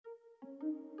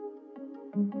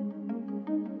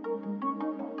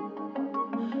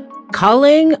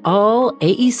Calling all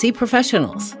AEC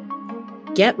professionals.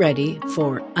 Get ready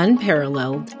for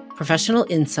unparalleled professional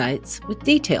insights with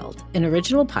detailed and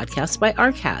original podcasts by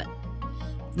ARCAT.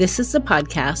 This is the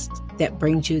podcast that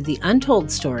brings you the untold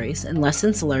stories and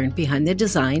lessons learned behind the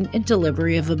design and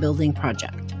delivery of a building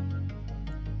project.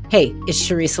 Hey, it's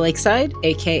Charisse Lakeside,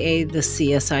 aka the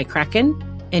CSI Kraken,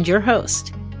 and your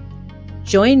host.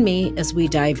 Join me as we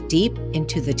dive deep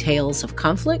into the tales of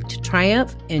conflict,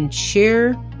 triumph, and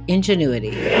sheer ingenuity.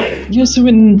 Yeah, so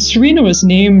when Serena was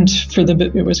named for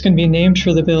it was going to be named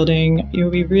for the building,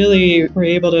 we really were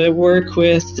able to work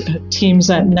with teams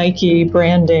at Nike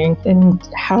branding and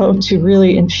how to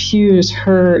really infuse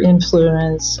her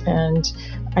influence and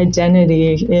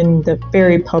identity in the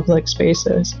very public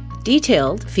spaces.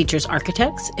 Detailed features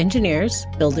architects, engineers,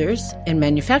 builders, and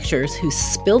manufacturers who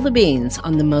spill the beans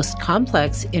on the most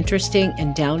complex, interesting,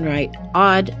 and downright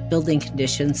odd building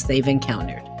conditions they've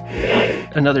encountered.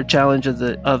 Another challenge of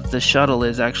the shuttle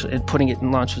is actually, in putting it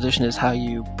in launch position, is how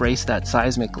you brace that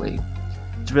seismically.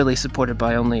 It's really supported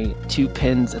by only 2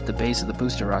 pins at the base of the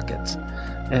booster rockets.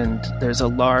 And there's a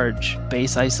large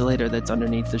base isolator that's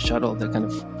underneath the shuttle that kind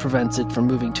of prevents it from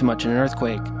moving too much in an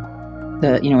earthquake.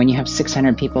 When you have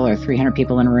 600 people or 300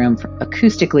 people in a room,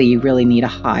 acoustically, you really need a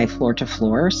high floor to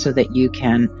floor so that you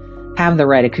can have the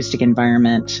right acoustic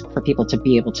environment for people to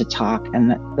be able to talk, and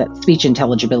that speech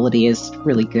intelligibility is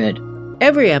really good.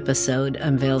 Every episode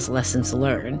unveils lessons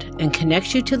learned and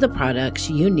connects you to the products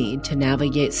you need to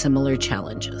navigate similar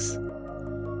challenges.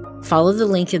 Follow the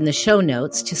link in the show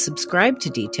notes to subscribe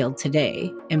to Detailed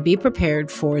today and be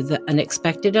prepared for the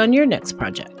unexpected on your next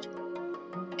project.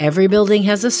 Every building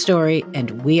has a story,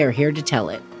 and we are here to tell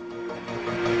it.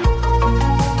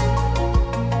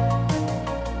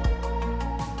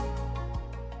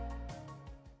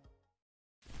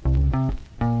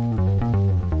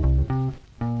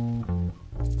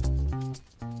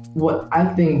 What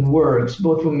I think works,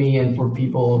 both for me and for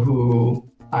people who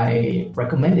I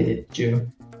recommended it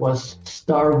to, was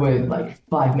start with like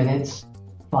 5 minutes,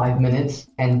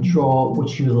 and draw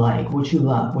what you like, what you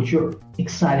love, what you're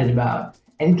excited about.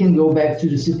 And it can go back to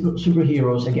the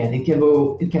superheroes again. It can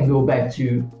go back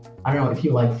to, I don't know, if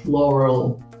you like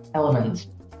floral elements.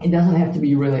 It doesn't have to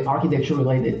be really architecture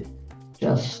related.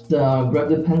 Just grab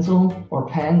the pencil or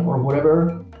pen or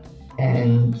whatever,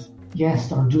 and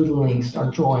start doodling,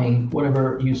 start drawing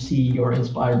whatever you see you're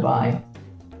inspired by,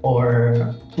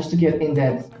 or just to get in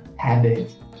that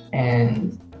habit.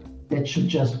 And that should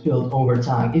just build over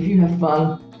time. If you have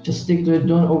fun, just stick to it.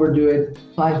 Don't overdo it.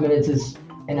 5 minutes is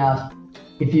enough.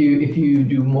 If you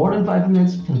do more than 5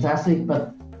 minutes, fantastic.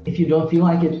 But if you don't feel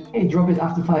like it, hey, drop it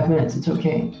after 5 minutes. It's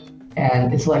okay.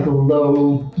 And it's like a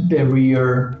low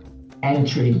barrier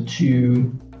entry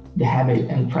to the habit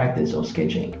and practice of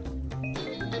sketching.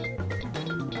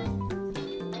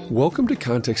 Welcome to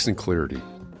Context and Clarity,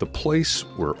 the place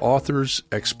where authors,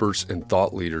 experts, and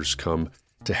thought leaders come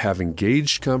to have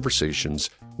engaged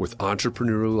conversations with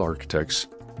entrepreneurial architects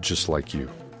just like you.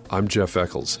 I'm Jeff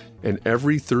Eccles, and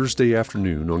every Thursday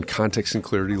afternoon on Context and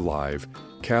Clarity Live,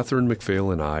 Catherine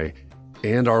McPhail and I,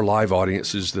 and our live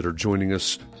audiences that are joining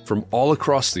us from all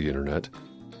across the internet,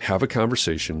 have a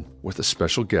conversation with a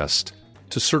special guest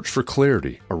to search for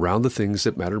clarity around the things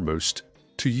that matter most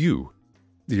to you,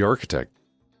 the architect,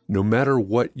 no matter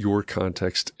what your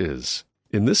context is.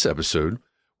 In this episode,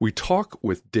 we talk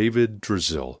with David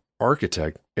Drazil,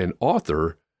 architect and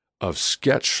author of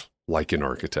Sketch Like an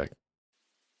Architect.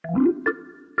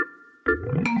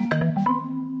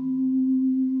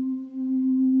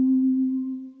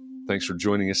 Thanks for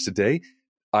joining us today.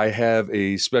 I have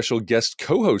a special guest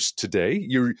co-host today.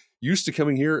 You're used to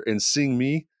coming here and seeing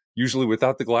me, usually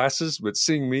without the glasses, but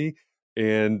seeing me,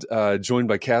 and joined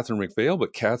by Catherine McPhail.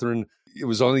 But Catherine, it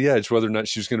was on the edge whether or not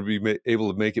she was going to be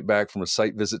able to make it back from a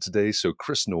site visit today. So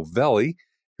Chris Novelli,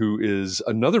 who is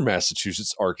another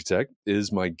Massachusetts architect,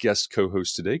 is my guest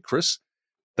co-host today. Chris,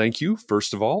 thank you,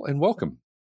 first of all, and welcome.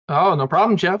 Oh, no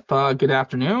problem, Jeff. Good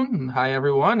afternoon. Hi,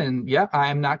 everyone. And yeah, I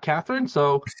am not Catherine,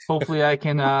 so hopefully I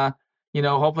can,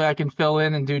 hopefully I can fill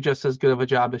in and do just as good of a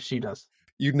job as she does.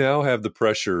 You now have the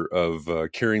pressure of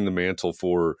carrying the mantle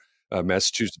for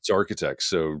Massachusetts architects,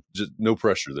 so just no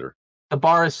pressure there. The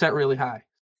bar is set really high.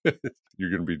 You're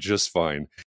going to be just fine.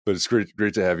 But it's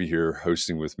great to have you here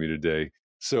hosting with me today.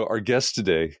 So our guest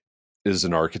today is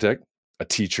an architect, a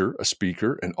teacher, a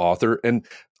speaker, an author, and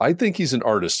I think he's an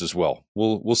artist as well.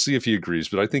 We'll see if he agrees,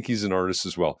 but I think he's an artist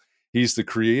as well. He's the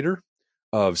creator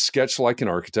of Sketch Like an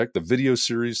Architect, the video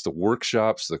series, the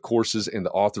workshops, the courses, and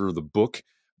the author of the book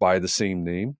by the same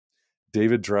name.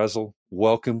 David Drazil,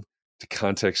 welcome to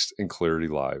Context and Clarity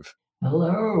Live.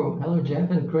 Hello, Jeff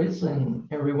and Chris and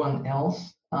everyone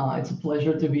else. It's a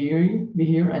pleasure to be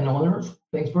here and honored.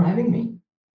 Thanks for having me.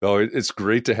 Oh, it's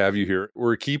great to have you here.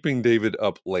 We're keeping David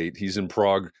up late. He's in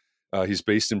Prague. He's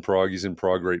based in Prague. He's in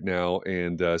Prague right now.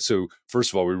 And so,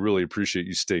 first of all, we really appreciate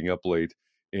you staying up late.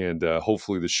 And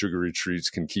hopefully the sugary treats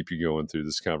can keep you going through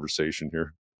this conversation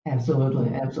here.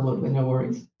 Absolutely. No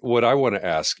worries. What I want to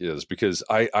ask is, because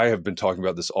I have been talking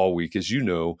about this all week, as you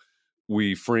know,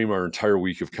 we frame our entire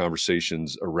week of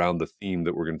conversations around the theme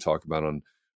that we're going to talk about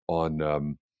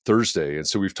on Thursday. And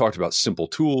so we've talked about simple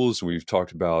tools, and we've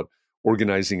talked about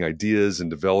organizing ideas and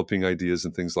developing ideas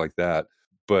and things like that.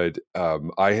 But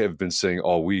I have been saying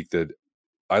all week that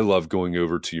I love going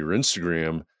over to your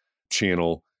Instagram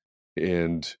channel,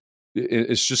 and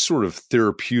it's just sort of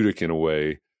therapeutic in a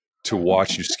way to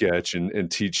watch you sketch and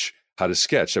teach how to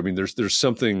sketch. I mean, there's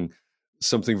something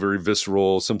very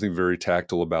visceral, something very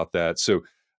tactile about that. So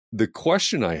the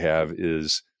question I have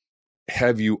is,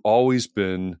 have you always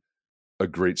been a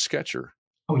great sketcher?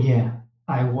 Oh yeah,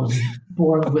 I was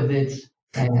born with it,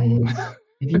 and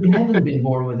if you haven't been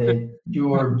born with it,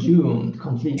 you're doomed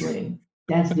completely.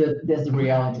 That's the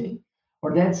reality,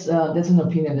 or that's an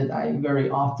opinion that I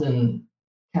very often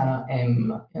kind of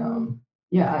am.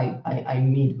 I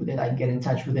meet with it. I get in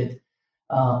touch with it.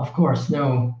 Of course,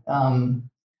 no.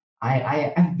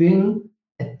 I've been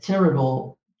a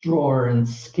terrible drawer and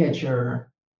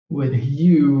sketcher with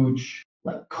huge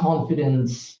like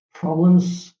confidence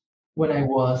problems when I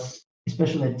was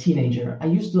especially a teenager. I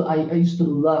used to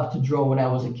love to draw when I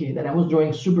was a kid, and I was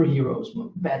drawing superheroes,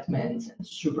 Batman's and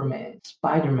Superman.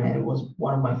 Spider-Man was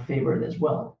one of my favorite as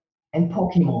well, and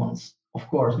Pokemons, of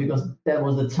course, because that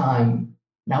was the time.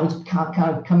 Now it's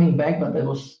kind of coming back, but that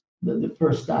was the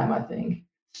first time I think.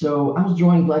 So I was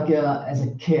drawing like as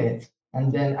a kid,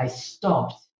 and then I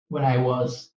stopped when I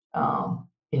was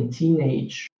in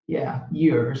teenage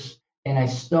years, and I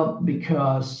stopped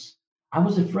because I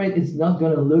was afraid it's not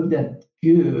going to look that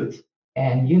good.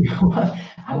 And you know what?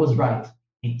 I was right.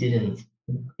 It didn't.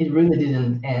 It really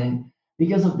didn't. And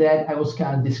because of that, I was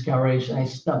kind of discouraged, and I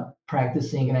stopped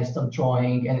practicing and I stopped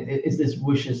drawing. And it's this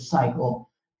vicious cycle.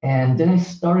 And then I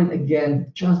started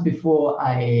again just before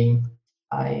I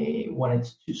wanted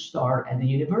to start at the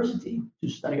university to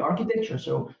study architecture.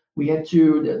 So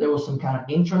there was some kind of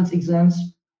entrance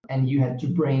exams, and you had to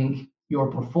bring your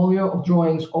portfolio of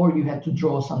drawings, or you had to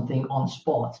draw something on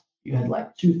spot. You had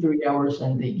like 2-3 hours,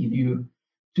 and they give you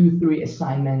 2-3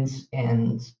 assignments,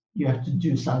 and you have to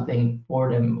do something for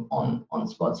them on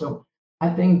spot. So I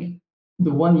think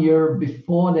the 1 year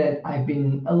before that, I've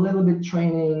been a little bit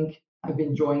training. I've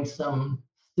been drawing some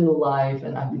still life,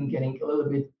 and I've been getting a little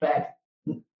bit back,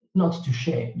 not to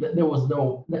shape. There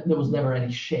was never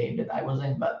any shape that I was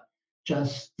in, but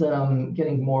just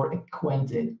getting more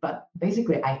acquainted. But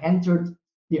basically, I entered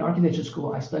the architecture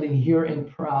school. I studied here in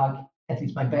Prague, at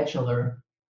least my bachelor,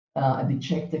 at the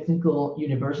Czech Technical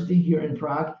University here in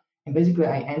Prague. And basically,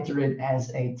 I entered it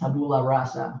as a tabula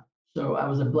rasa. So I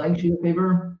was a blank sheet of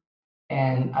paper,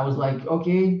 and I was like,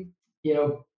 okay,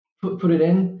 put it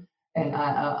in. And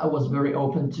I was very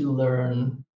open to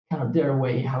learn kind of their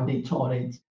way, how they taught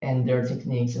it, and their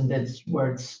techniques. And that's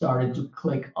where it started to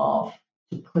click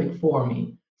for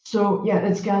me. So yeah,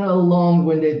 that's kind of a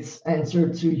long-winded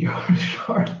answer to your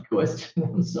short question.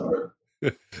 I'm sorry.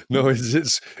 No,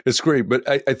 it's great, but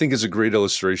I think it's a great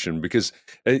illustration because,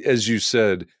 as you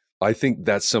said, I think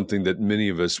that's something that many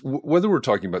of us, whether we're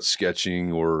talking about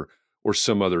sketching or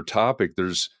some other topic,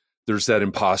 there's that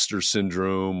imposter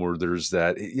syndrome, or there's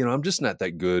that, I'm just not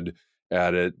that good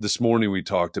at it. This morning we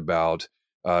talked about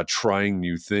trying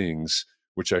new things,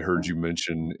 which I heard you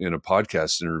mention in a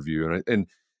podcast interview, and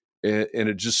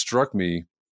it just struck me,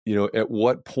 at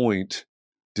what point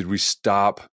did we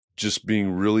stop just being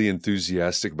really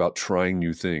enthusiastic about trying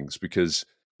new things? Because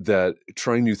that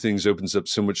trying new things opens up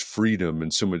so much freedom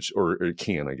and so much, or it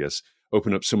can, I guess,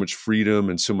 open up so much freedom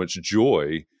and so much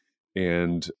joy.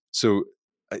 And so,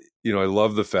 I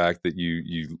love the fact that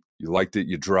you liked it,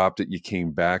 you dropped it, you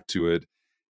came back to it.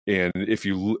 And if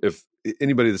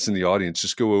anybody that's in the audience,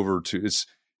 just go over to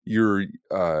your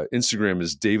Instagram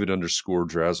is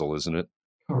David_Drazil, isn't it?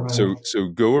 Correct. So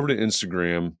go over to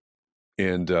Instagram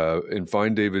and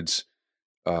find David's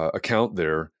account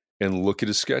there and look at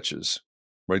his sketches.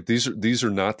 Right, these are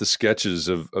not the sketches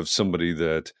of somebody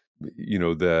that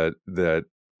that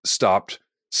stopped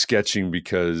sketching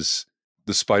because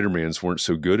the Spider-Mans weren't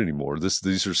so good anymore.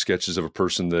 These are sketches of a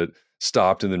person that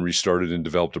stopped and then restarted and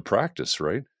developed a practice,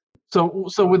 right? So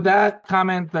with that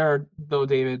comment there, though,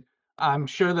 David, I'm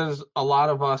sure there's a lot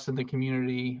of us in the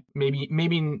community,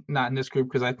 maybe not in this group,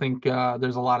 because I think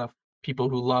there's a lot of people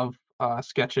who love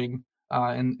sketching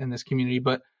in this community.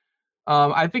 But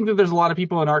I think that there's a lot of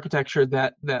people in architecture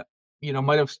that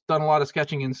might have done a lot of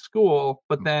sketching in school,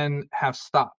 but then have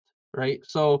stopped, right?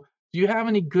 So do you have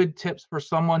any good tips for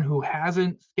someone who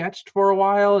hasn't sketched for a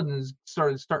while and is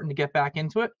starting to get back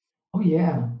into it? Oh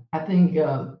yeah, I think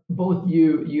both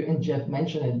you and Jeff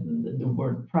mentioned the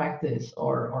word practice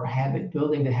or habit,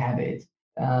 building the habit.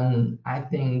 I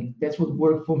think that's what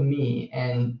worked for me.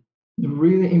 And the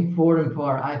really important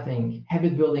part, I think,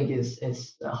 habit building is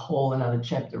a whole another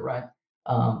chapter, right?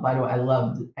 By the way, I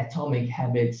loved Atomic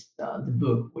Habits, the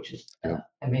book, which is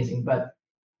amazing. But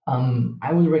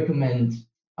I would recommend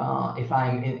if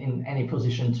I'm in any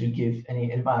position to give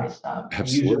any advice. I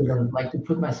usually don't like to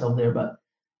put myself there, but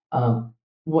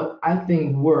what I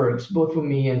think works both for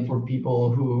me and for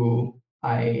people who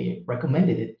I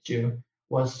recommended it to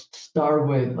was start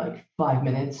with like 5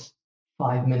 minutes,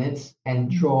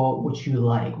 and draw what you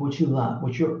like, what you love,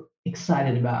 what you're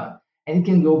excited about. And it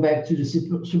can go back to the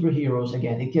superheroes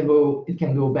again. It can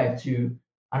go back to,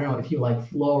 I don't know, if you like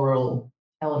floral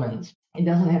elements. It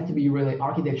doesn't have to be really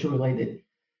architecture related.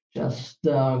 Just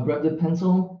grab the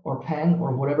pencil or pen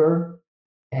or whatever,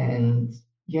 and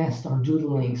yeah, start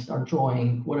doodling, start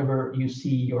drawing whatever you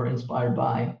see you're inspired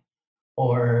by,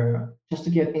 or just to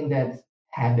get in that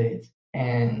habit.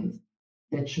 And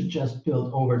that should just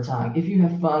build over time. If you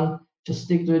have fun, just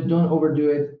stick to it. Don't overdo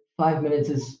it. 5 minutes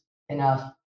is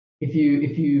enough. If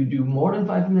you do more than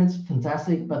 5 minutes,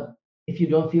 fantastic. But if you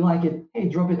don't feel like it, hey,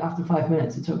 drop it after 5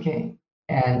 minutes. It's okay.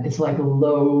 And it's like a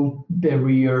low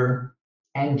barrier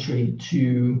entry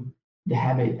to the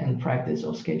habit and practice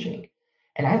of sketching.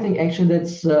 And I think actually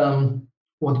that's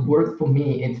what worked for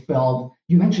me. It felt,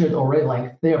 you mentioned it already,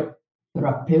 like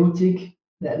therapeutic.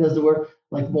 That's the word,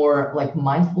 like more like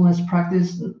mindfulness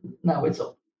practice. Now it's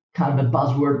a kind of a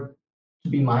buzzword to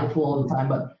be mindful all the time,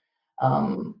 but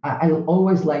I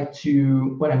always like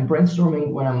to, when I'm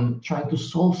brainstorming, when I'm trying to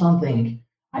solve something,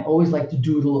 I always like to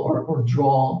doodle or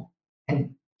draw,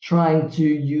 and trying to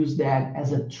use that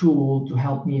as a tool to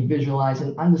help me visualize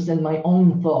and understand my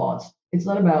own thoughts. It's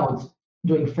not about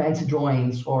doing fancy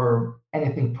drawings or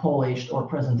anything polished or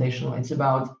presentational. It's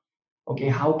about, okay,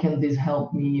 how can this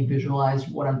help me visualize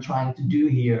what I'm trying to do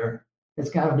here?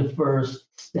 That's kind of the first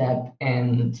step.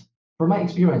 And from my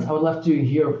experience, I would love to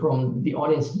hear from the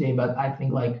audience today, but I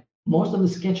think like most of the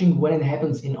sketching, when it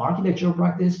happens in architectural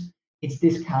practice, it's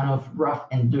this kind of rough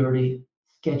and dirty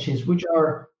sketches, which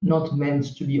are not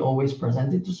meant to be always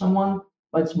presented to someone,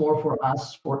 but it's more for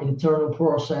us, for internal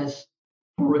process,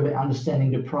 for really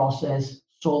understanding the process,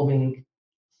 solving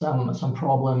some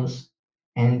problems,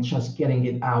 and just getting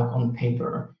it out on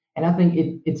paper. And I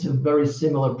think it's a very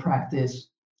similar practice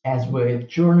as with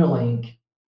journaling,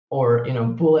 or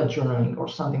bullet journaling or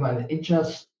something like that. It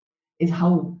just is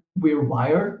how we're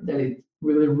wired, that it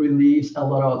really relieves a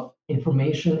lot of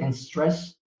information and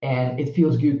stress, and it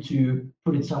feels good to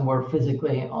put it somewhere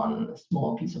physically on a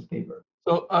small piece of paper.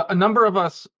 So a number of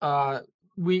us,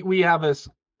 we have this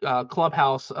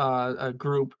clubhouse a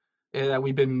group that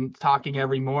we've been talking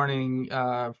every morning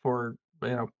for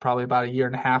probably about a year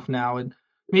and a half now. And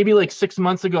maybe like 6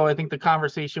 months ago, I think the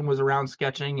conversation was around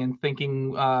sketching and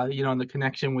thinking, and the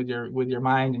connection with your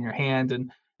mind and your hand,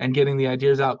 and getting the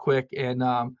ideas out quick. And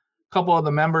a couple of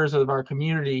the members of our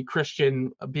community,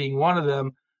 Christian being one of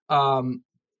them,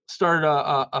 started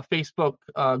a Facebook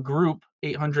group,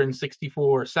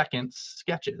 864 seconds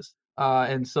sketches.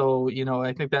 And so,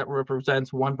 I think that represents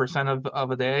 1%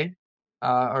 of a day.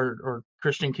 Or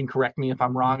Christian can correct me if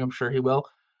I'm wrong. I'm sure he will.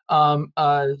 So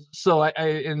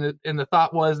the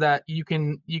thought was that you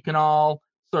can all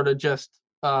sort of just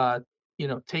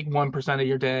take 1% of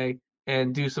your day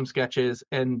and do some sketches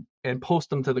and post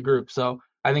them to the group. So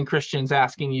I think Christian's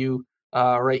asking you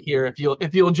right here if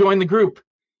you'll join the group.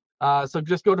 So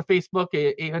just go to Facebook,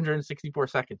 864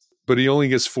 seconds. But he only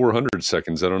gets 400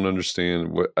 seconds. I don't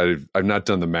understand what I've not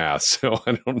done the math, so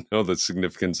I don't know the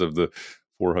significance of the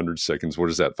 400 seconds. What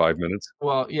is that? 5 minutes?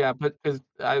 Well, yeah, but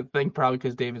I think probably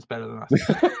because David's better than us.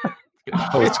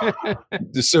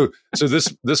 So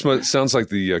this sounds like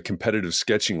the competitive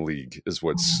sketching league is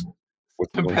what's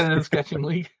competitive sketching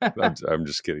league. I'm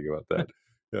just kidding about that.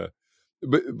 Yeah.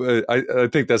 But I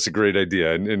think that's a great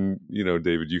idea, and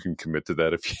David, you can commit to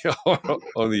that if you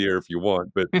on the air if you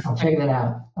want. But I'll check that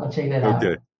out.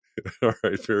 Okay, all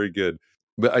right, very good.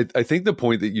 But I think the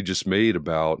point that you just made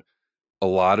about a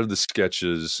lot of the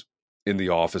sketches in the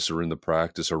office or in the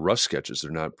practice are rough sketches;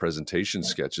 they're not presentation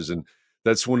sketches, and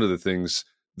that's one of the things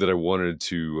that I wanted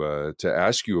to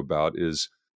ask you about is.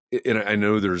 And I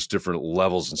know there's different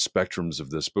levels and spectrums of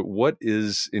this, but what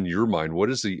is, in your mind, what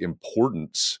is the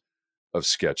importance of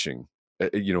sketching,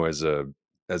 as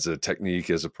a technique,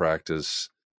 as a practice?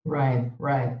 Right,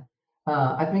 right.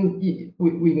 I think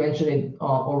we mentioned it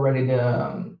already,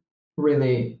 the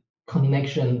really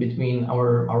connection between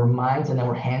our minds and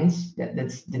our hands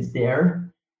that's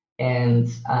there. And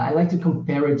I like to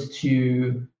compare it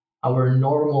to our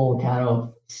normal kind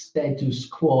of status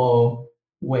quo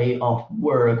way of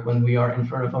work when we are in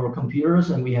front of our computers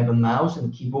and we have a mouse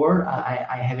and keyboard.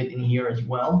 I have it in here as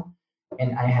well.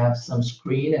 And I have some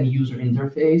screen and user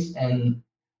interface, and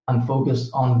I'm focused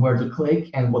on where to click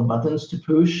and what buttons to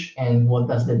push and what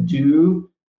does that do.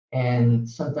 And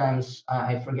sometimes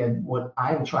I forget what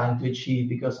I'm trying to achieve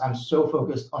because I'm so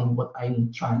focused on what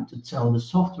I'm trying to tell the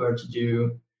software to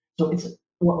do. So it's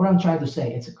what I'm trying to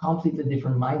say. It's a completely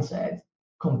different mindset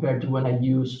compared to when I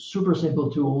use super simple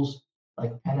tools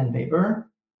like pen and paper,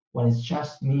 when it's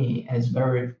just me and it's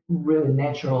very really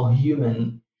natural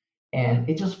human, and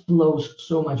it just flows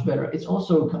so much better. It's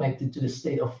also connected to the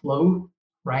state of flow,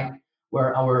 right?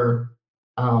 Where our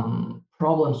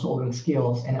problem solving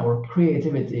skills and our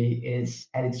creativity is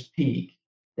at its peak.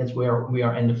 That's where we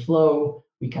are in the flow.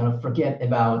 We kind of forget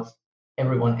about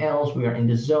everyone else. We are in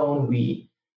the zone. We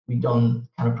don't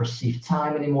kind of perceive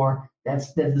time anymore.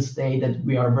 That's the state that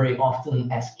we are very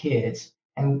often as kids.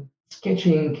 And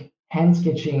sketching, hand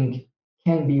sketching,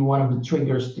 can be one of the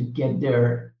triggers to get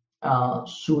there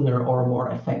sooner or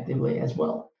more effectively as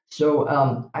well. So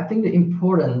I think the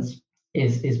importance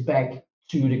is back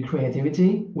to the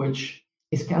creativity, which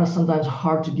is kind of sometimes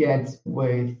hard to get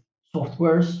with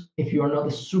softwares if you are not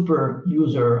a super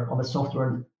user of a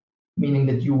software, meaning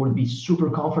that you would be super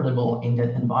comfortable in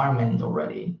that environment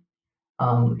already.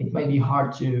 It might be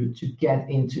hard to get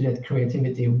into that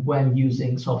creativity when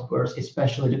using softwares,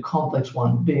 especially the complex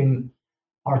one, BIM,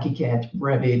 ArchiCAD,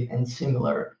 Revit, and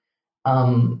similar.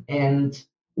 And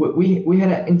we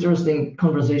had an interesting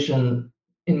conversation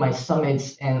in my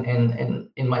summits and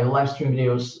in my live stream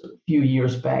videos a few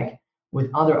years back with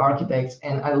other architects,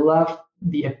 and I loved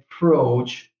the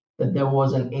approach that there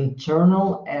was an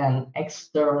internal and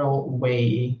external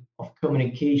way of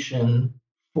communication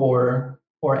for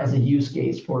or as a use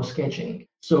case for sketching.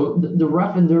 So the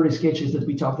rough and dirty sketches that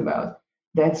we talked about,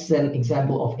 that's an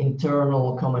example of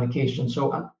internal communication.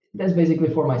 So that's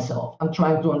basically for myself. I'm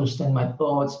trying to understand my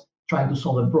thoughts, trying to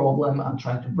solve a problem, I'm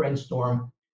trying to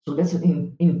brainstorm. So that's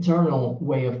an internal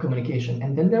way of communication.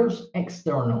 And then there's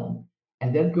external,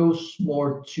 and that goes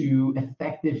more to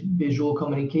effective visual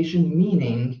communication,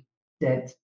 meaning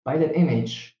that by that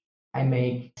image, I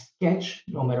make a sketch,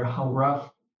 no matter how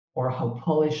rough or how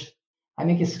polished. I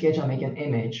make a sketch, I make an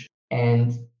image,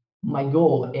 and my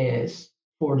goal is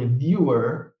for the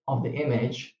viewer of the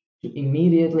image to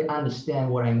immediately understand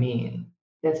what I mean.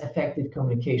 That's effective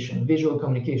communication, visual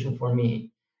communication for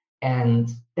me. And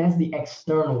that's the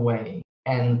external way.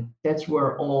 And that's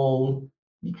where all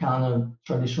the kind of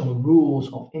traditional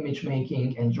rules of image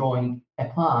making and drawing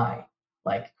apply,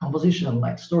 like composition,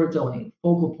 like storytelling,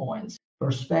 focal points,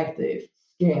 perspective,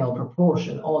 scale,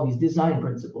 proportion, all these design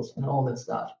principles and all that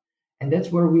stuff. And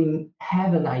that's where we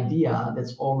have an idea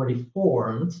that's already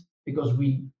formed because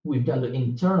we've done the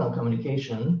internal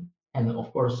communication and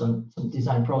of course some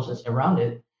design process around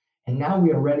it. And now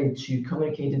we are ready to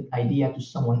communicate the idea to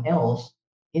someone else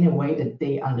in a way that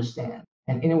they understand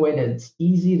and in a way that it's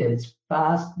easy, that it's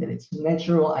fast, that it's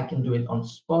natural. I can do it on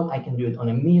spot. I can do it on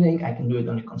a meeting. I can do it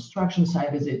on a construction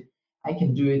site visit. I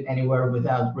can do it anywhere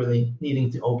without really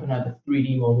needing to open up a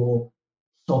 3D model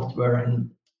software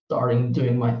and starting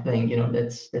doing my thing.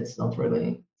 That's not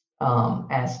really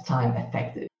as time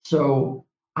effective. So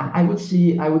I would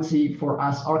see for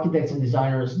us architects and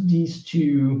designers these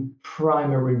two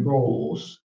primary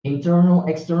roles: internal,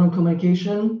 external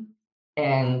communication.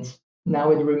 And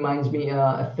now it reminds me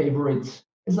a favorite.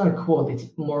 It's not a quote. It's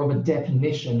more of a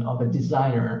definition of a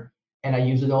designer, and I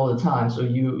use it all the time. So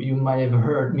you might have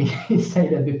heard me say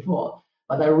that before,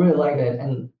 but I really like that,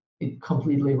 and it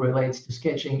completely relates to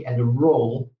sketching and the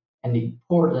role and the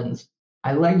importance.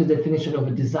 I like the definition of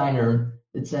a designer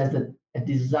that says that a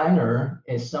designer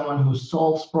is someone who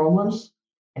solves problems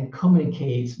and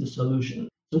communicates the solution.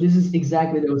 So this is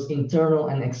exactly those internal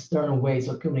and external ways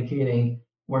of communicating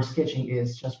where sketching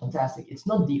is just fantastic. It's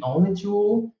not the only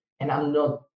tool, and I'm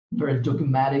not very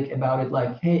dogmatic about it,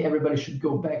 like, hey, everybody should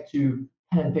go back to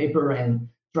pen and paper and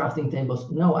drafting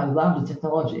tables. No, I love the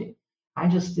technology. I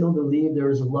just still believe there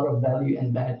is a lot of value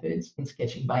and benefits in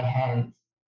sketching by hand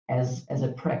as a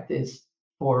practice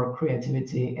for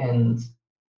creativity and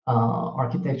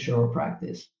architectural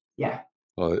practice. Yeah.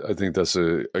 I think that's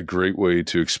a great way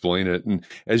to explain it. And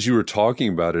as you were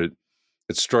talking about it,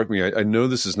 it struck me, I know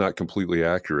this is not completely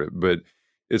accurate, but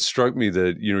it struck me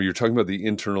that, you're talking about the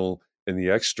internal and the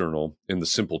external and the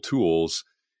simple tools.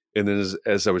 And then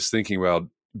as I was thinking about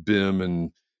BIM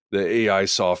and the AI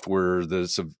software,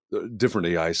 that's different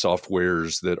AI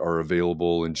softwares that are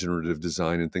available in generative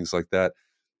design and things like that,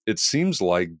 it seems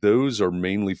like those are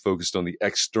mainly focused on the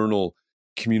external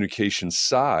communication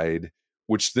side,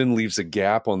 which then leaves a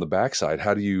gap on the backside.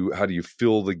 How do you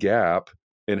fill the gap,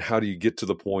 and how do you get to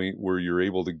the point where you're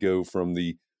able to go from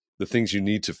the things you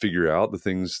need to figure out, the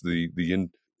things, the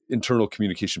internal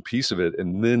communication piece of it,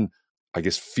 and then I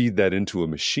guess feed that into a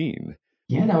machine?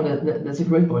 Yeah, no, that's a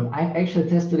great point. I actually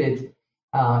tested it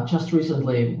just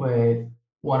recently with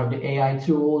one of the AI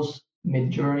tools,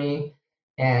 Midjourney,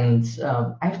 and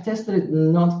I've tested it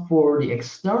not for the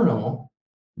external,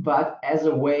 but as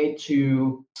a way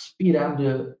to speed up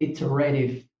the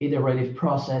iterative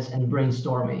process and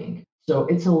brainstorming. So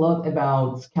it's a lot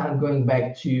about kind of going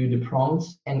back to the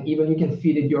prompts, and even you can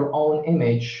feed it your own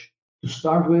image to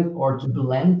start with or to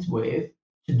blend with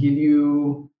to give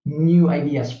you new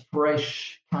ideas,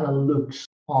 fresh kind of looks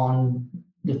on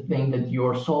the thing that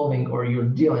you're solving or you're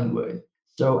dealing with.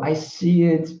 So I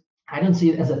don't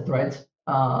see it as a threat.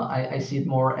 I see it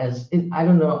more as, I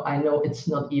don't know, I know it's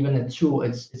not even a tool,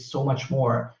 it's so much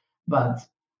more, but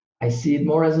I see it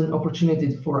more as an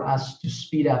opportunity for us to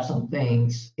speed up some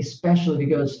things, especially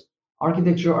because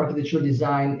architectural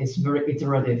design is very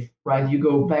iterative, right? You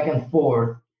go back and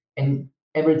forth, and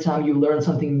every time you learn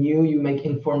something new, you make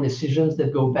informed decisions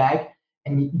that go back,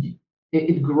 and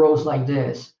it grows like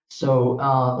this.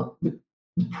 So the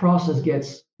process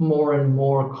gets more and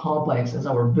more complex as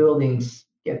our buildings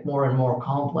get more and more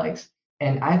complex.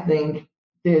 And I think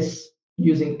this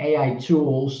using AI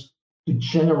tools to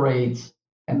generate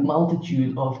a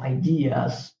multitude of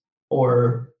ideas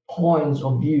or points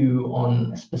of view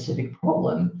on a specific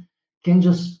problem can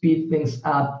just speed things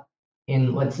up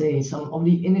in, let's say, some of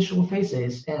the initial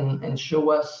phases and show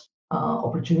us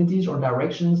opportunities or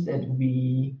directions that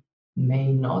we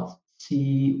may not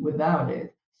see without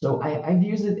it. So I've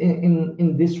used it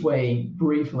in this way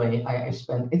briefly. I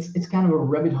spent it's kind of a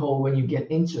rabbit hole when you get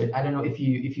into it. I don't know if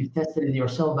you tested it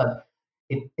yourself, but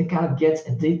it kind of gets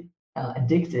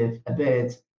addictive a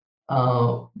bit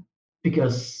uh,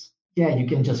 because yeah, you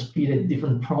can just feed it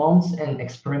different prompts and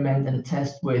experiment and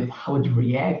test with how it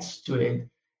reacts to it.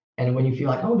 And when you feel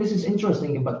like, oh, this is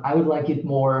interesting, but I would like it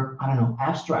more, I don't know,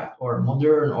 abstract or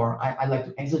modern, or I like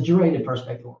to exaggerate the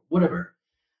perspective or whatever.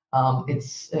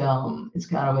 It's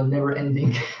kind of a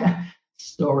never-ending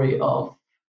story of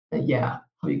yeah,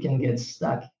 how you can get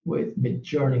stuck with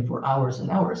Midjourney for hours and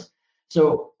hours.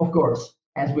 So of course,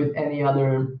 as with any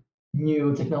other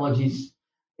new technologies,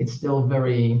 it's still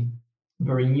very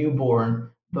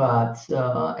newborn, but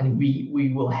and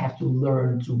we will have to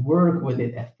learn to work with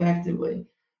it effectively.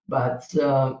 But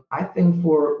I think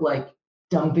for like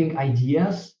dumping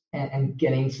ideas and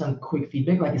getting some quick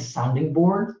feedback, like a sounding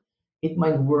board, it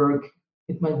might work.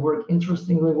 It might work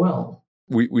interestingly well.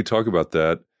 We talk about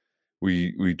that.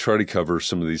 We try to cover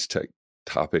some of these tech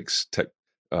topics,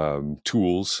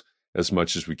 tools as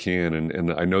much as we can,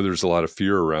 and I know there's a lot of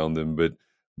fear around them,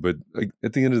 but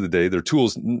at the end of the day, they're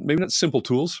tools. Maybe not simple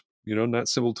tools, not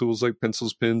simple tools like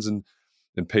pencils, pens, and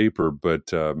paper, but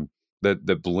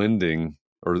that blending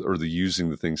or the using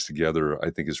the things together,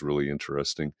 I think is really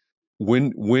interesting.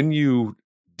 When you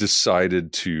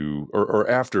decided to, or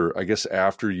after, I guess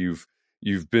after you've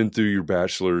been through your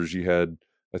bachelor's, you had,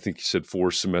 I think you said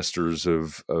 4 semesters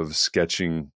of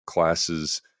sketching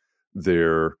classes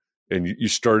there, and you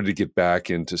started to get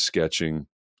back into sketching.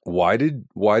 Why did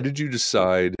you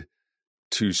decide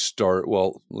to start?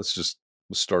 Well, let's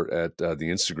start at the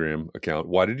Instagram account.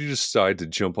 Why did you decide to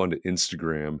jump onto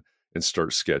Instagram and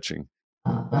start sketching?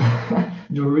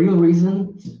 The real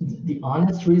reason, the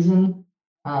honest reason,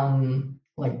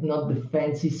 like not the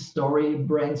fancy story,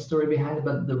 brand story behind it,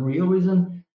 but the real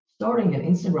reason, starting an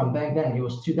Instagram back then, it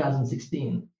was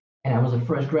 2016, and I was a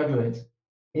fresh graduate.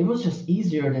 It was just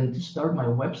easier than to start my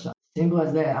website. Simple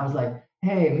as that. I was like,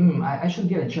 hey, I should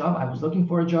get a job. I was looking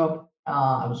for a job.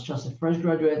 I was just a fresh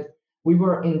graduate. We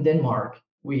were in Denmark.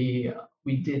 We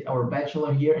did our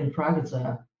bachelor here in Prague. It's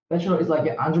a bachelor is like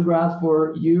an undergrad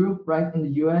for you, right, in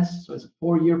the US. So it's a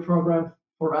 4-year program.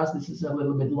 For us, this is a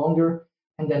little bit longer.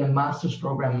 And then a master's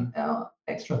program,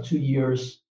 extra 2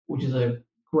 years, which is a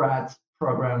grad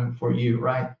program for you,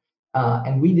 right?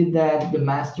 And we did that, the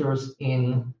master's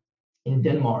in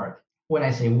Denmark. When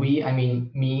I say we, I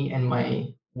mean me and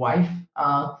my wife.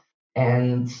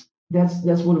 And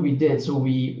that's what we did. So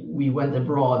we went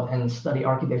abroad and studied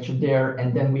architecture there,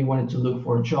 and then we wanted to look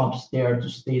for jobs there to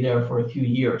stay there for a few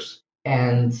years.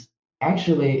 And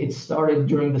actually, it started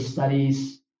during the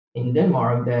studies. in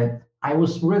Denmark that I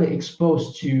was really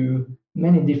exposed to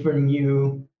many different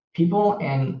new people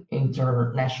and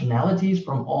internationalities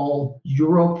from all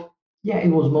Europe. Yeah, it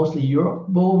was mostly Europe,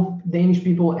 both Danish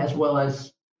people as well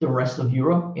as the rest of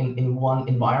Europe in one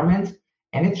environment.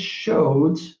 And it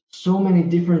showed so many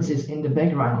differences in the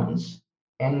backgrounds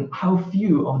and how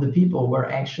few of the people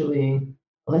were actually,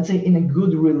 let's say, in a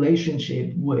good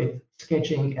relationship with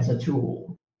sketching as a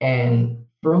tool. And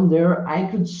from there, I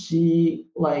could see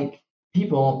like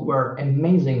people were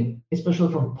amazing,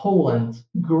 especially from Poland,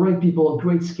 great people,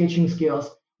 great sketching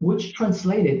skills, which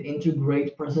translated into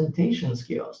great presentation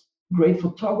skills, great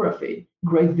photography,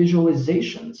 great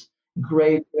visualizations,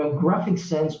 great graphic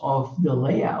sense of the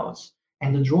layouts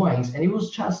and the drawings. And it was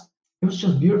just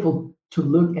beautiful to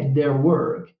look at their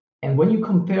work. And when you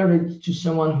compare it to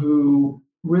someone who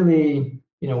really,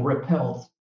 repelled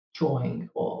drawing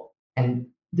or and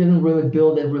didn't really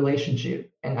build that relationship.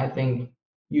 And I think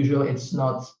usually it's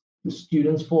not the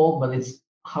student's fault, but it's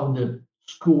how the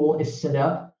school is set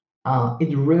up.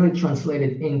 It really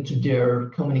translated into their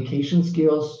communication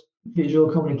skills,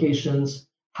 visual communications,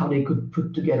 how they could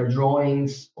put together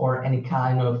drawings or any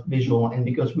kind of visual. And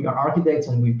because we are architects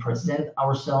and we present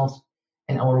ourselves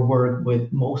and our work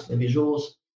with mostly visuals,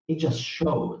 it just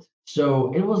showed.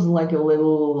 So it was like a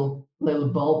little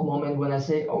bulb moment when I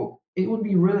say, oh, it would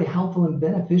be really helpful and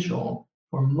beneficial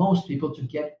for most people to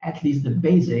get at least the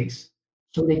basics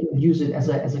so they can use it as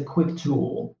a quick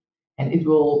tool. And it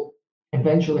will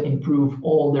eventually improve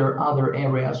all their other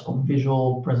areas of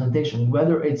visual presentation,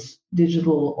 whether it's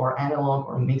digital or analog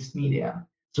or mixed media.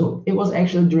 So it was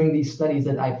actually during these studies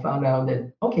that I found out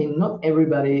that, okay, not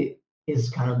everybody is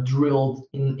kind of drilled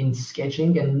in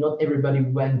sketching and not everybody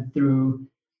went through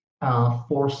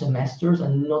 4 semesters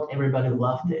and not everybody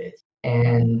loved it.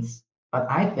 And but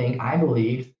I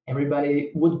believe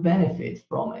everybody would benefit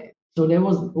from it. So there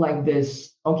was like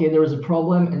this, okay, there was a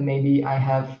problem and maybe I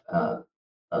have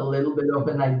a little bit of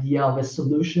an idea of a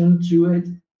solution to it.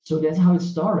 So that's how it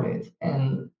started.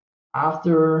 And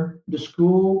after the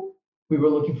school, we were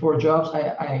looking for jobs.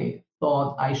 I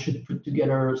thought I should put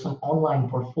together some online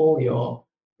portfolio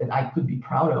that I could be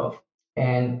proud of.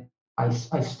 And I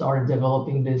started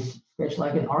developing this sketch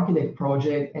like an architect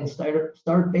project and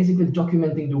started basically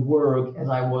documenting the work as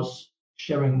I was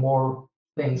sharing more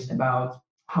things about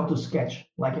how to sketch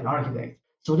like an architect.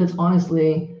 So that's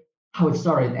honestly how it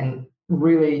started. And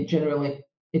really, generally,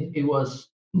 it was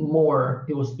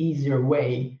easier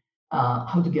way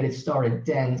how to get it started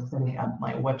than setting up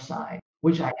my website,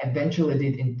 which I eventually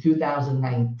did in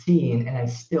 2019, and I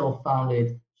still found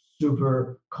it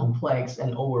super complex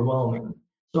and overwhelming.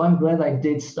 So I'm glad I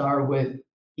did start with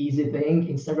easy thing,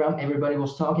 Instagram. Everybody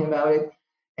was talking about it.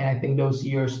 And I think those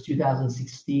years,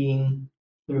 2016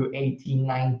 through 18,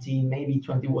 19, maybe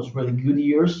 20 was really good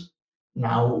years.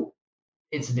 Now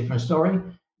it's a different story.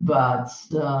 But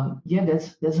yeah,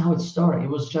 that's how it started. It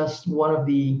was just one of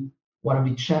the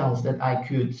channels that I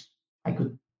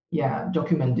could yeah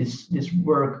document this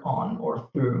work on or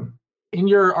through. In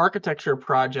your architecture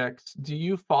projects, do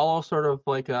you follow sort of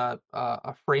like a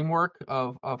framework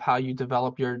of how you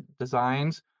develop your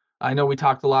designs? I know we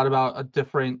talked a lot about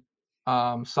different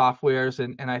softwares,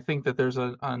 and I think that there's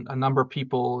a number of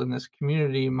people in this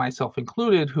community, myself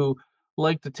included, who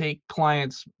like to take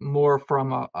clients more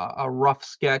from a rough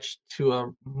sketch to a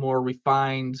more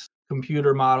refined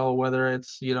computer model, whether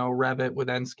it's Revit with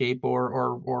Enscape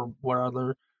or what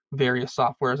other various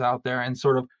softwares out there, and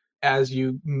sort of as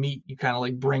you meet, you kind of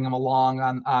like bring them along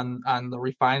on the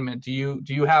refinement. Do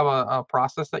you have a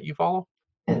process that you follow?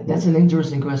 And that's an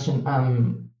interesting question.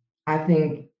 I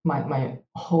think my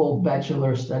whole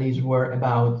bachelor studies were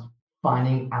about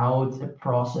finding out a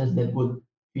process that would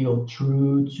feel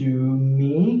true to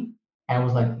me. And I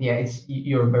was like, yeah,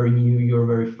 you're very new, you're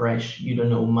very fresh, you don't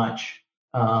know much.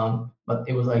 But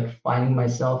it was like finding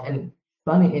myself. And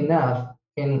funny enough,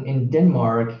 in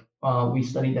Denmark, we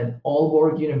studied at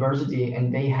Aalborg University,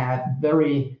 and they have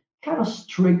very kind of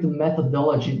strict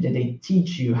methodology that they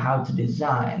teach you how to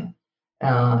design.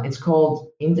 It's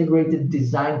called integrated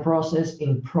design process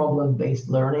in problem-based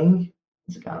learning.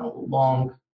 It's a kind of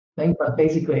long thing, but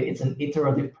basically it's an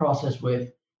iterative process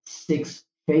with 6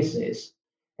 phases.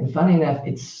 And funny enough,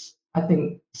 I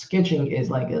think sketching is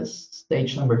like a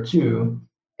stage number 2.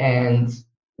 And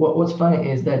what's funny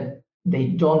is that they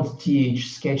don't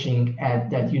teach sketching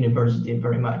at that university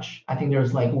very much. I think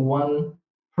there's like one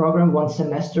program, one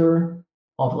semester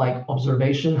of like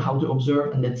observation, how to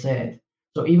observe, and that's it.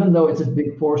 So even though it's a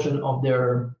big portion of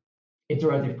their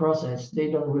iterative process,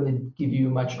 they don't really give you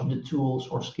much of the tools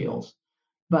or skills.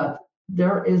 But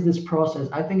there is this process.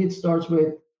 I think it starts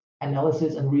with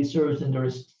analysis and research, and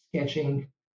there's sketching,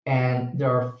 and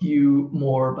there are a few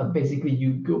more, but basically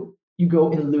you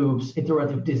go in loops,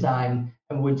 iterative design,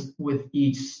 and with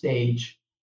each stage,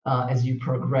 as you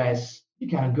progress, you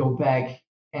kind of go back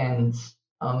and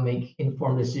make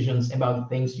informed decisions about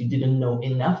things you didn't know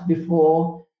enough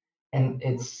before. And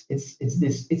it's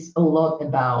a lot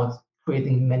about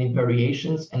creating many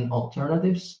variations and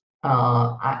alternatives.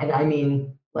 And I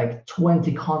mean like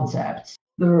 20 concepts,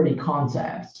 30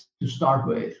 concepts to start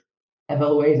with,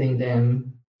 evaluating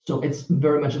them. So it's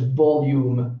very much a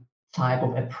volume type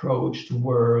of approach to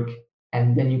work.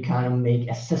 And then you kind of make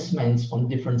assessments on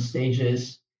different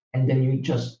stages, and then you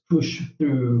just push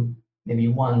through maybe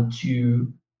one,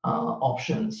 two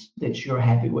options that you're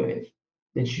happy with,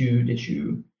 that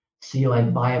you see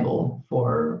like viable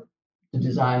for the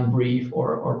design brief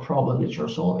or problem that you're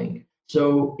solving.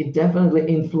 So it definitely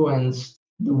influenced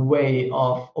the way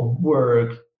of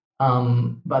work.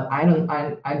 But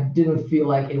I didn't feel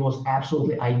like it was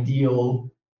absolutely ideal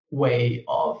way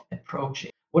of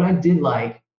approaching. What I did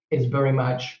like is very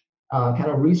much kind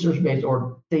of research based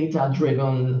or data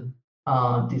driven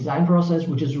design process,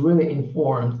 which is really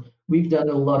informed. We've done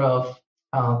a lot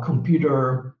of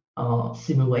computer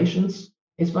simulations.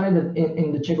 It's funny that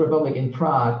in the Czech Republic, in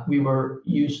Prague, we were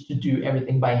used to do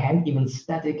everything by hand, even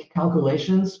static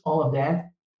calculations, all of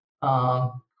that,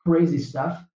 uh, crazy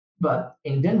stuff. But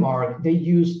in Denmark, they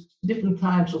used different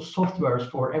types of softwares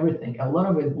for everything. A lot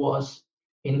of it was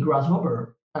in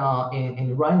Grasshopper,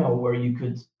 in Rhino, where you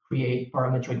could create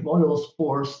parametric models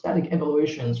for static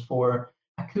evaluations, for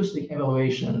acoustic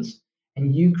evaluations,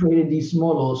 and you created these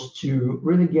models to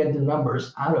really get the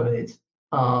numbers out of it.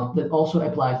 That also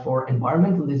applied for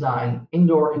environmental design,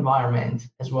 indoor environment,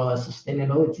 as well as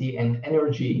sustainability and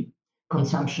energy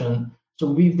consumption.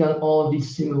 So we've done all of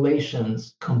these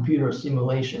simulations, computer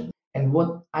simulations. And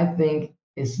what I think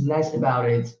is nice about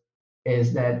it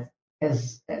is that,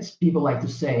 as people like to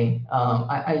say,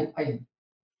 I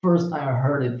first I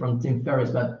heard it from Tim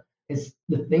Ferriss, but it's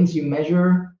the things you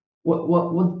measure,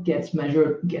 what gets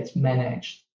measured gets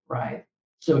managed, right?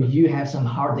 So you have some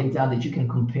hard data that you can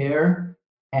compare,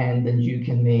 and then you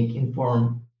can make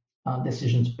informed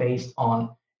decisions based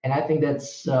on. And I think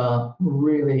that's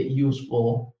really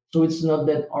useful. So it's not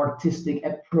that artistic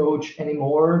approach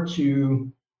anymore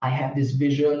to I have this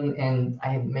vision and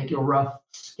I make a rough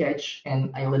sketch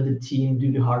and I let the team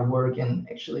do the hard work and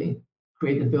actually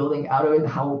create the building out of it,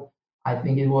 how I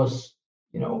think it was,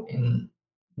 in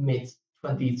mid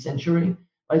 20th century.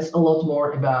 But it's a lot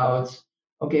more about,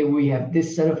 okay, we have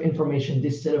this set of information,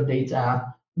 this set of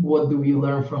data, what do we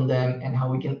learn from them, and how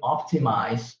we can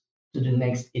optimize to the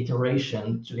next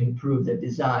iteration to improve the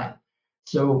design.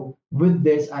 So with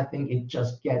this, I think it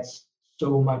just gets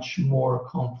so much more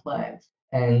complex.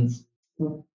 And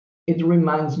it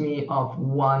reminds me of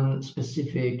one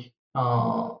specific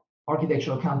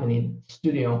architectural company,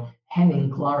 studio,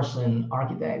 Henning Clarkson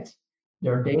Architects.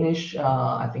 They're Danish.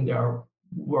 I think they're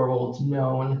world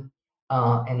known.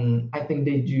 And I think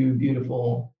they do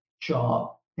beautiful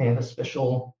job. They have a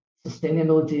special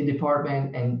sustainability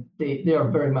department, and they are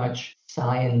very much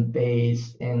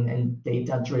science-based and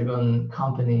data-driven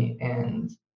company.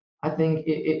 And I think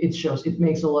it shows, it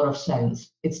makes a lot of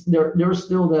sense. There's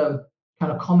still the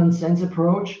kind of common sense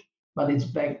approach, but it's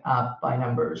backed up by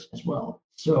numbers as well.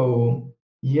 So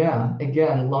yeah,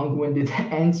 again, long-winded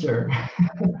answer.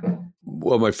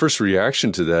 Well, my first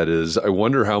reaction to that is I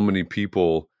wonder how many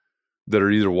people that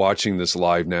are either watching this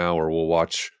live now or will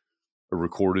watch a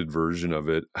recorded version of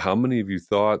it, how many of you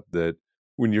thought that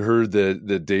when you heard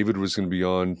that David was going to be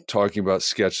on talking about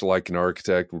sketch like an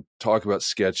architect, talk about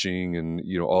sketching and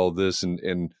all of this,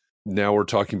 and now we're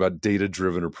talking about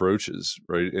data-driven approaches,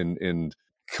 right? And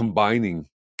combining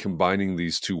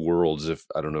these two worlds, if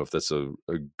I don't know if that's a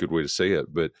good way to say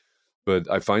it, but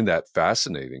I find that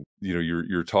fascinating.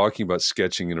 You're talking about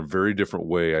sketching in a very different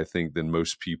way, I think, than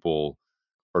most people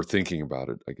are thinking about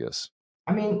it, I guess.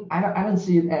 I mean, I don't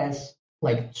see it as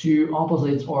like two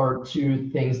opposites or two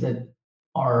things that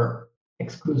are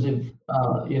exclusive,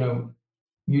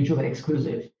 mutually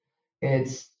exclusive.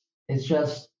 It's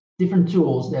just different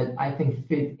tools that I think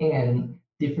fit in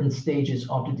different stages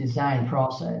of the design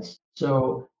process.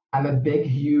 So I'm a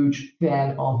huge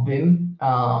fan of Vim.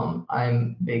 I'm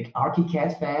a big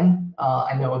ArchiCAD fan.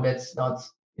 I know that's not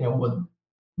what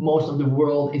most of the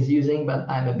world is using, but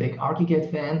I'm a big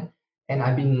ArchiCAD fan. And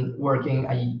I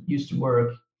used to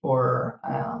work for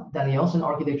Danielson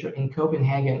Architecture in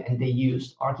Copenhagen, and they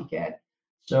used ArchiCAD.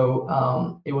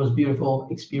 So it was beautiful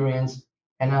experience.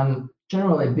 And I'm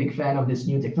generally a big fan of this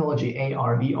new technology,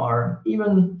 AR, VR,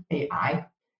 even AI.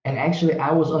 And actually,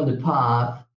 I was on the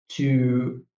path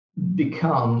to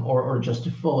become or just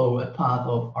to follow a path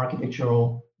of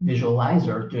architectural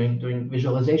visualizer, doing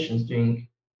visualizations, doing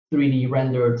 3D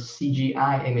rendered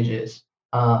CGI images.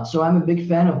 So I'm a big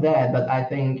fan of that, but I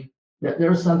think that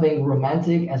there's something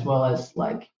romantic as well as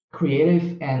like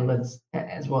creative and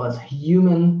as well as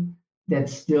human that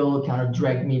still kind of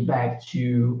dragged me back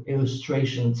to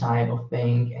illustration type of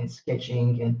thing and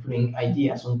sketching and putting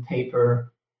ideas on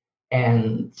paper.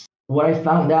 And what I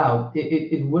found out,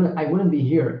 it wouldn't I wouldn't be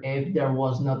here if there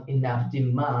was not enough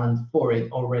demand for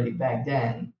it already back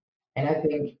then. And I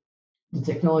think the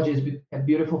technology is a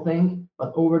beautiful thing,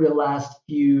 but over the last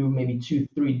few, maybe 2,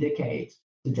 3 decades,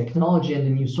 the technology and the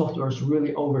new softwares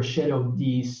really overshadowed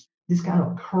these kind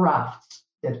of crafts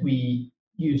that we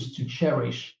used to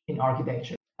cherish in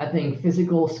architecture. I think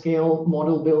physical scale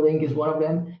model building is one of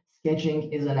them.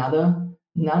 Sketching is another.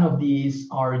 None of these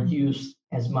are used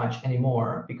as much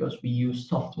anymore because we use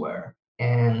software,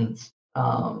 and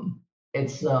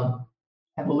it's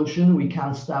evolution. We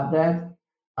can't stop that.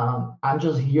 I'm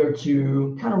just here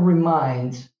to kind of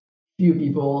remind few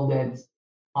people that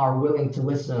are willing to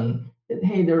listen that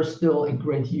hey, there's still a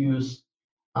great use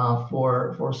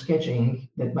for sketching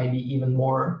that might be even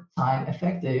more time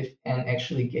effective and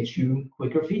actually get you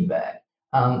quicker feedback.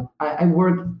 I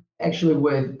work actually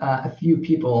with a few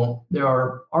people. There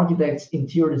are architects,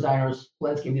 interior designers,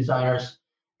 landscape designers,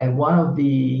 and one of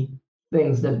the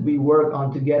things that we work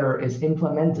on together is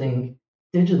implementing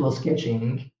digital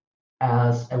sketching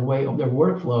as a way of their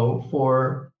workflow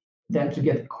for them to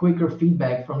get quicker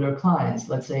feedback from their clients.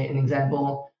 Let's say an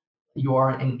example, you are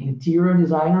an interior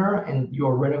designer and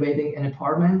you're renovating an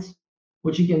apartment.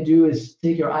 What you can do is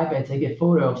take your iPad, take a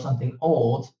photo of something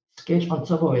old, sketch on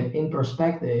top of it in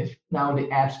perspective. Now the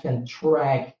apps can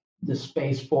track the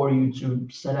space for you to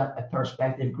set up a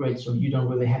perspective grid so you don't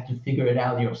really have to figure it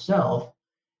out yourself.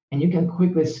 And you can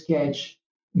quickly sketch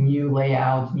new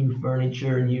layout, new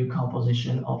furniture, new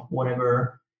composition of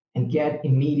whatever, and get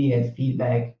immediate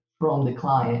feedback from the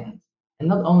client. And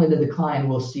not only that the client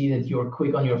will see that you're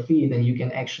quick on your feet and you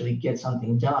can actually get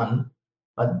something done,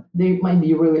 but they might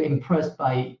be really impressed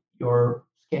by your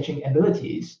sketching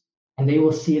abilities and they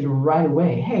will see it right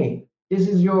away. Hey, this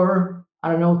is your,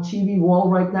 I don't know, TV wall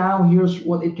right now. Here's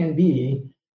what it can be.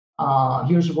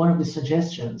 Here's one of the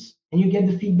suggestions. And you get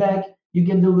the feedback, you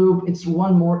get the loop. It's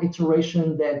one more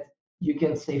iteration that you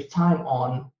can save time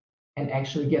on and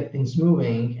actually get things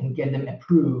moving and get them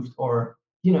approved. Or,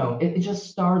 it just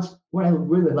starts. What I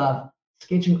really love,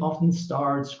 sketching often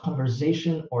starts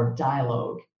conversation or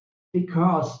dialogue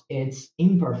because it's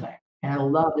imperfect. And I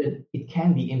love that it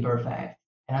can be imperfect.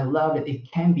 And I love that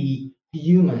it can be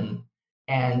human.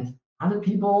 And other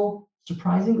people,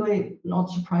 surprisingly, not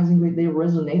surprisingly, they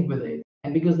resonate with it.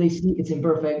 And because they see it's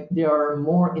imperfect, they are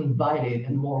more invited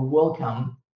and more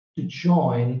welcome to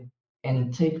join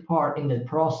and take part in the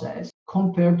process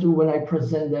compared to when I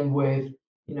present them with,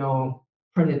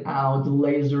 printed out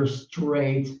laser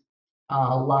straight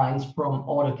lines from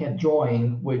AutoCAD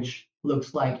drawing, which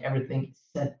looks like everything is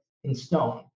set in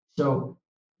stone. So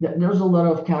there's a lot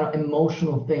of kind of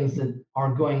emotional things that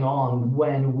are going on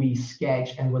when we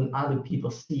sketch and when other people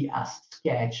see us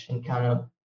sketch and kind of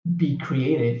be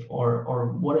creative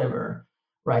or whatever,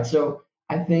 right? So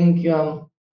I think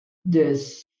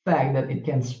this fact that it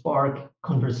can spark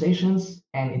conversations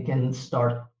and it can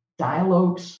start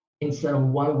dialogues instead of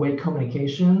one-way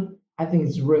communication, I think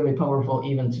it's really powerful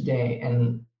even today.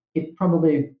 And it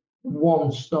probably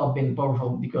won't stop being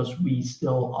powerful because we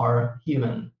still are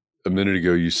human. A minute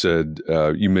ago, you said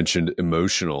you mentioned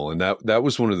emotional, and that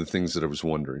was one of the things that I was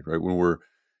wondering. Right, when we're,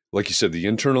 like you said, the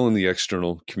internal and the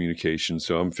external communication.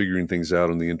 So I'm figuring things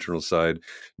out on the internal side.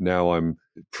 Now I'm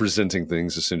presenting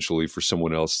things essentially for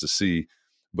someone else to see.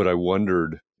 But I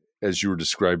wondered, as you were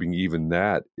describing, even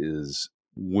that is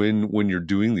when you're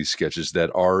doing these sketches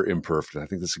that are imperfect. I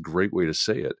think that's a great way to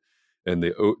say it,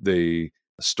 and they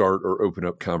start or open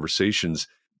up conversations.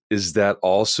 Is that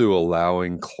also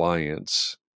allowing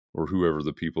clients, or whoever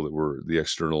the people that were the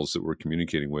externals that we're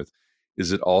communicating with,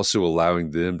 is it also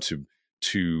allowing them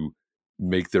to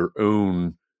make their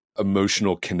own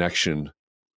emotional connection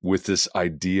with this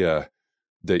idea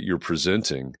that you're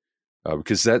presenting?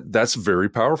 Because that's very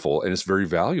powerful and it's very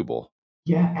valuable.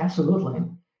 Yeah, absolutely.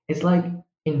 It's like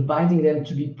inviting them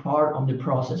to be part of the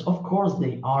process. Of course,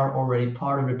 they are already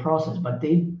part of the process, but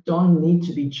they don't need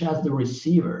to be just the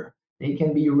receiver. They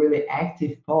can be a really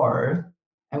active part.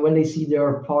 And when they see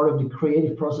they're part of the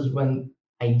creative process, when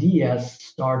ideas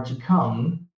start to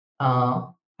come,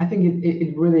 I think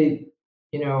it really,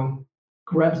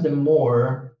 grabs them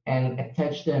more and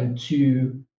attach them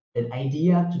to that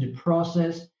idea, to the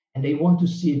process, and they want to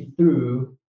see it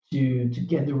through to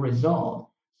get the result.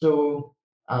 So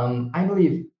I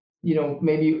believe,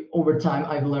 maybe over time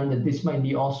I've learned that this might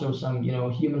be also some,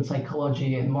 human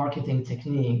psychology and marketing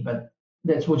technique, but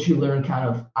that's what you learn kind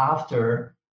of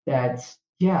after that.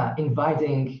 Yeah,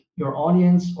 inviting your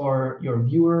audience or your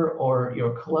viewer or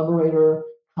your collaborator,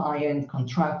 client,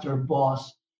 contractor,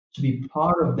 boss to be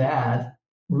part of that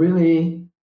really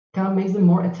kind of makes them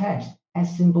more attached.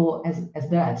 As simple as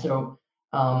that. So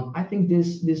I think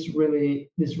this really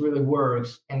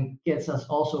works and gets us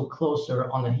also closer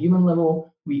on a human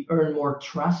level. We earn more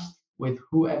trust with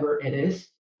whoever it is,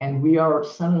 and we are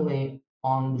suddenly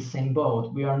on the same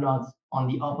boat. We are not on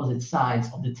the opposite sides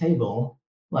of the table.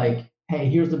 Like, hey,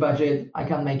 here's the budget. I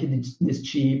can't make it this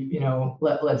cheap.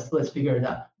 Let's figure it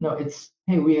out. No, it's,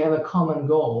 hey, we have a common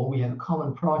goal. We have a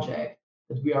common project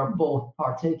that we are both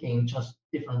partaking, just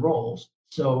different roles.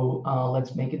 So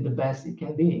let's make it the best it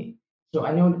can be. So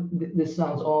I know this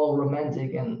sounds all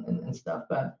romantic and stuff,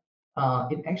 but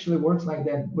it actually works like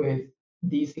that with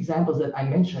these examples that I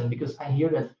mentioned, because I hear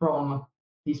that from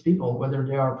these people, whether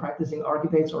they are practicing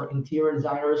architects or interior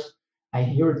designers, I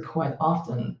hear it quite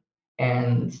often,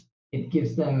 and it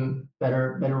gives them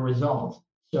better results.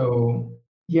 So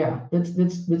yeah,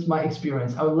 that's my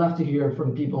experience. I would love to hear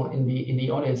from people in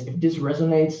the audience if this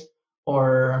resonates,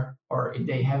 or if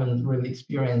they haven't really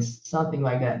experienced something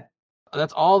like that.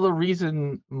 That's all the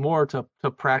reason more to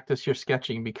practice your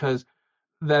sketching, because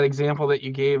that example that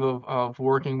you gave of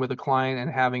working with a client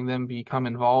and having them become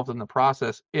involved in the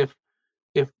process, if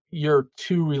you're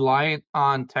too reliant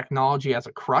on technology as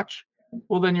a crutch,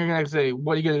 well, then you're gonna say,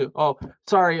 what are you gonna do? Oh,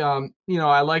 sorry,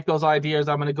 I like those ideas.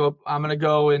 I'm gonna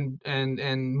go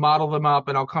and model them up,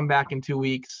 and I'll come back in 2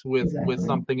 weeks with Exactly.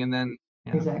 something, and then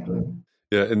Exactly.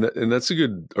 Yeah, and that's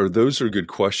those are good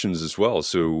questions as well.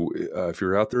 So if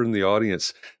you're out there in the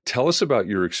audience, tell us about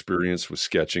your experience with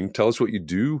sketching. Tell us what you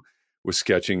do with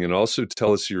sketching, and also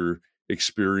tell us your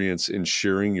experience in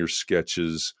sharing your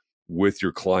sketches with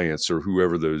your clients or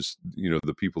whoever those,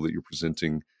 the people that you're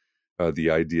presenting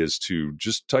the ideas to.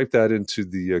 Just type that into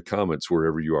the comments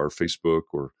wherever you are, Facebook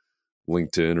or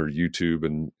LinkedIn or YouTube,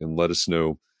 and let us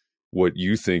know what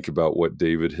you think about what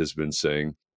David has been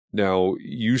saying. Now,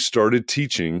 you started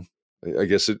teaching. I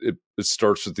guess it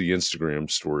starts with the Instagram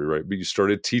story, right? But you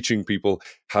started teaching people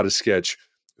how to sketch.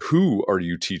 Who are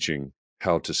you teaching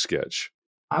how to sketch?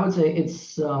 I would say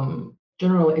it's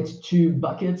generally it's two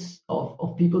buckets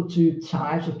of people, two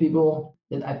types of people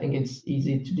that I think it's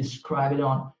easy to describe it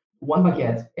on. One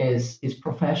bucket is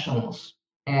professionals,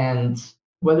 and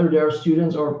whether they are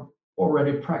students or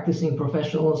already practicing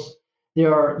professionals, they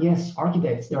are, yes,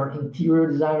 architects, they are interior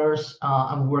designers.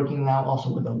 I'm working now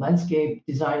also with a landscape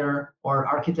designer or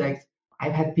architect.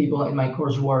 I've had people in my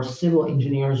course who are civil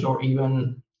engineers, or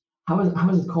even how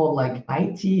is it called, like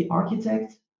IT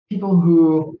architect, people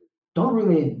who don't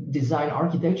really design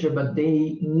architecture, but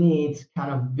they need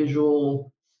kind of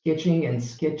visual sketching and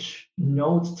sketch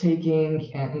note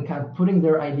taking, and kind of putting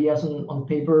their ideas on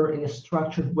paper in a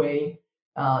structured way.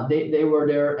 They were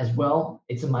there as well.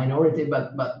 It's a minority,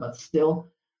 but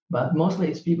still. But mostly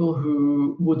it's people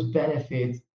who would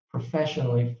benefit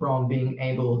professionally from being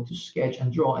able to sketch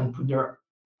and draw and put their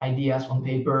ideas on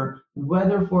paper,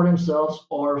 whether for themselves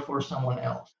or for someone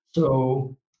else.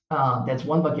 So that's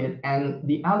one bucket. And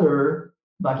the other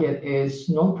bucket is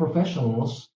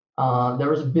non-professionals.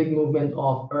 There is a big movement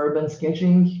of urban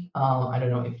sketching. I don't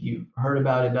know if you've heard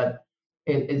about it, but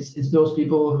it's those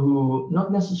people who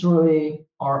not necessarily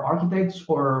are architects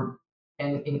or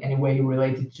in any way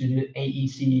related to the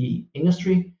AEC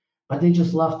industry, but they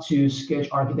just love to sketch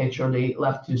architecture. They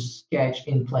love to sketch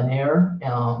in plein air,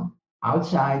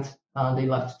 outside. They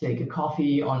love to take a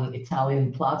coffee on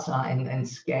Italian Plaza and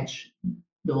sketch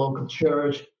the local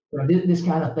church, or this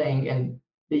kind of thing. And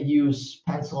they use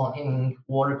pencil, ink,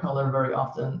 watercolor very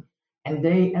often. And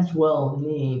they as well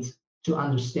need to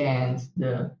understand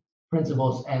the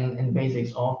principles and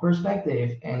basics of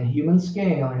perspective and human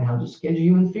scale, and how to sketch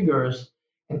human figures,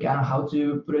 and kind of how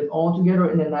to put it all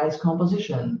together in a nice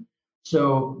composition.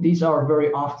 So these are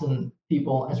very often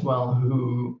people as well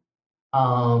who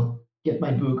get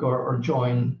my book or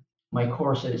join my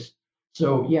courses.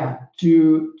 So yeah,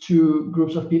 two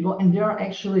groups of people, and they are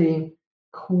actually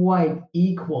quite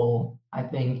equal. I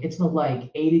think it's not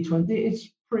like 80-20, it's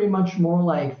pretty much more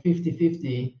like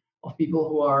 50-50 of people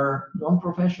who are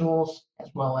non-professionals as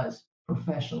well as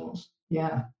professionals.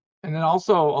 Yeah. And then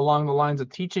also along the lines of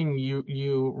teaching,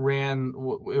 you ran,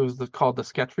 it was called the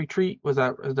Sketch Retreat.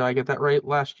 Did I get that right,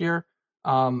 last year?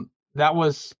 That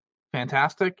was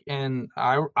fantastic, and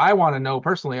I want to know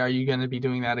personally, are you going to be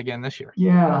doing that again this year?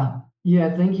 Yeah,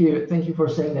 thank you for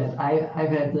saying that. I've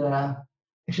had a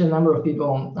actually a number of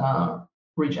people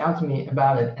reach out to me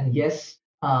about it. And yes,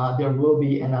 there will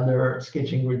be another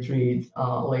sketching retreat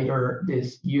later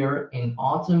this year in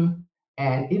autumn.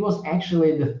 And it was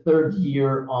actually the third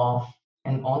year of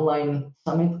an online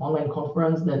summit, online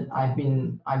conference that I've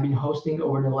been hosting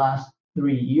over the last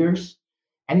 3 years.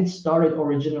 And it started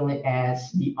originally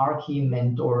as the Archie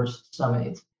Mentors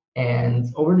Summit. And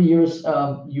over the years,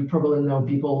 you probably know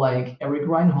people like Eric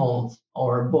Reinhold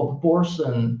or Bob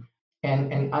Borson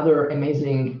and other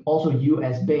amazing, also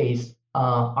US based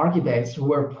architects who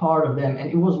were part of them. And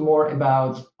it was more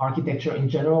about architecture in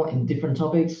general and different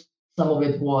topics. Some of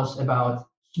it was about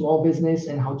small business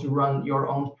and how to run your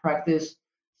own practice.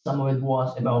 Some of it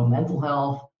was about mental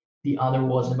health. The other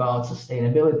was about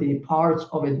sustainability. Parts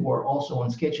of it were also on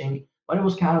sketching, but it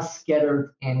was kind of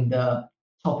scattered in the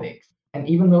topics. And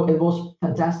even though it was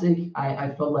fantastic, I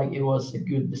felt like it was a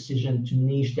good decision to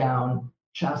niche down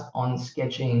just on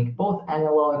sketching, both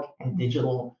analog and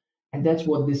digital. And that's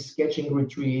what this sketching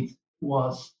retreat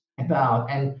was about.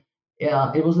 And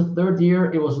it was the third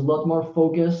year. It was a lot more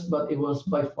focused, but it was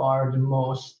by far the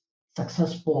most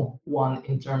successful one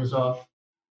in terms of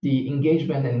the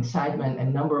engagement and excitement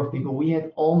and number of people. We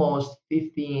had almost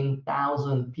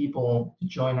 15,000 people to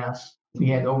join us. We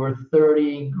had over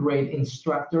 30 great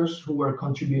instructors who were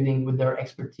contributing with their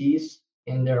expertise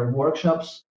in their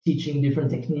workshops, teaching different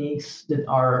techniques that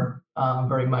are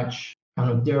very much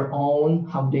kind of their own,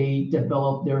 how they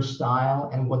develop their style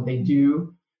and what they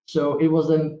do. So it was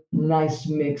a nice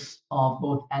mix of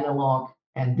both analog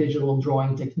and digital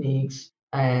drawing techniques,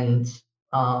 and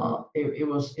it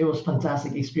was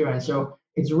fantastic experience. So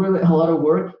it's really a lot of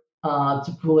work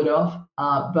to pull it off,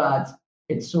 but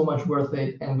it's so much worth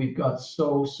it, and we've got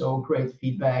so great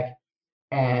feedback,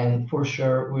 and for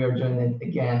sure we are doing it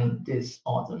again this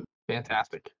autumn.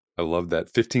 Fantastic. I love that.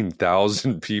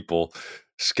 15,000 people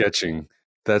sketching.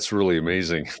 That's really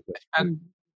amazing. And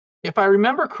if I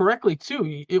remember correctly,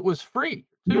 too, it was free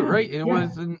too, Yeah, right? It yeah.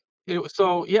 wasn't. It was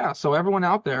so yeah. So everyone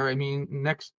out there, I mean,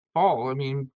 next fall, I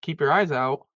mean, keep your eyes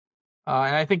out.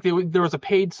 And I think there was a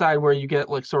paid side where you get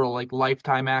like sort of like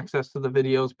lifetime access to the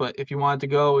videos. But if you wanted to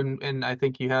go and I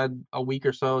think you had a week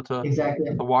or so to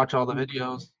Exactly. watch all the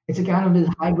videos. It's a kind of this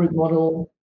hybrid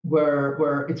model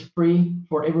where it's free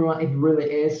for everyone. It really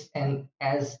is. And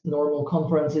as normal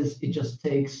conferences, it just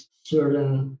takes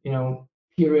certain,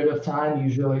 period of time,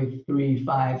 usually 3,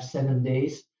 5, 7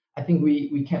 days. I think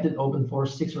we kept it open for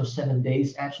 6 or 7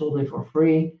 days, absolutely for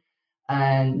free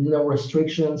and no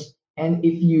restrictions. And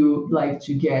if you like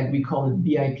to get, we call it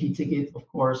VIP ticket, of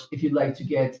course, if you'd like to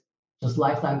get just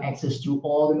lifetime access to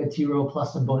all the material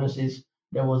plus some bonuses,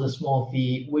 there was a small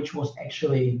fee, which was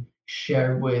actually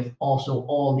shared with also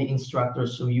all the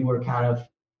instructors. So you were kind of,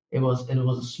 it was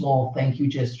a small thank you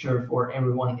gesture for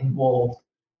everyone involved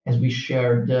as we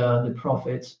shared the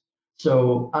profits.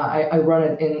 So I run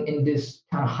it in this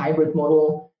kind of hybrid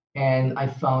model, and I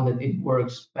found that it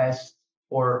works best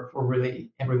for really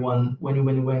everyone,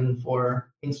 win-win-win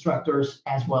for instructors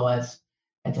as well as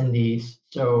attendees.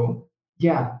 So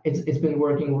yeah, it's been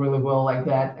working really well like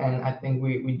that, and I think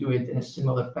we do it in a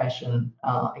similar fashion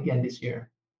again this year.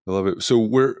 I love it. So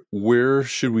where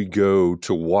should we go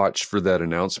to watch for that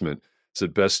announcement? Is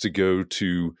it best to go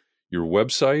to your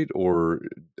website or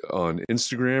on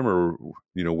Instagram, or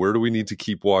where do we need to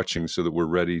keep watching so that we're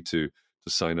ready to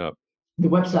sign up? The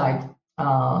website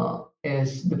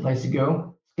is the place to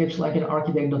go.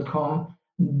 sketchlikeanarchitect.com.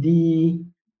 The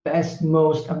best,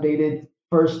 most updated,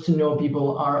 first to know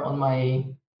people are on my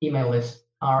email list,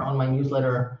 are on my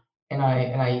newsletter, and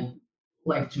I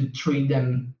like to treat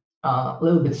them a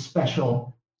little bit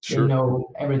special. Sure. They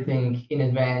know everything in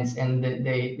advance, and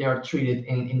they are treated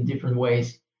in different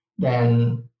ways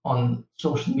than on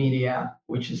social media,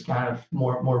 which is kind of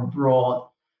more broad.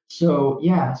 So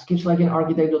yeah,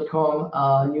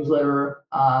 sketchlikeanarchitect.com newsletter,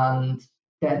 and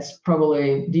that's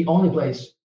probably the only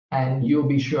place. And you'll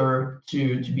be sure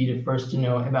to be the first to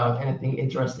know about anything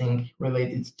interesting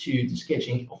related to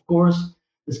sketching. Of course,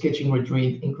 the sketching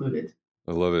retreat included.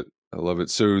 I love it. I love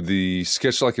it. So the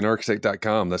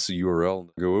sketchlikeanarchitect.com, that's the URL.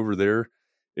 Go over there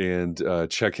and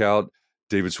check out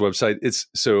David's website.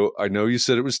 So I know you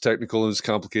said it was technical and it's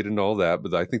complicated and all that,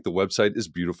 but I think the website is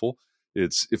beautiful.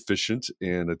 It's efficient,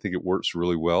 and I think it works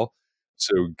really well.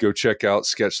 So go check out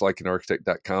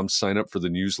sketchlikeanarchitect.com, sign up for the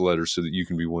newsletter so that you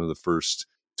can be one of the first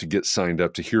to get signed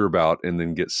up, to hear about, and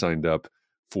then get signed up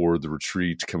for the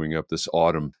retreat coming up this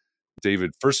autumn.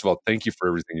 David, first of all, thank you for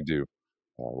everything you do.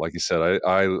 Like you said,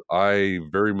 I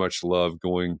very much love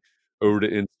going over to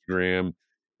Instagram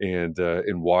and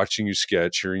watching you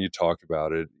sketch, hearing you talk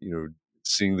about it.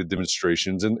 seeing the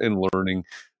demonstrations and learning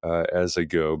as I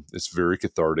go. It's very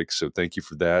cathartic. So thank you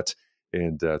for that.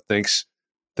 And thanks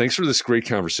for this great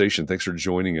conversation. Thanks for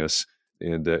joining us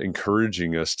and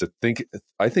encouraging us to think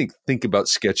about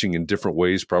sketching in different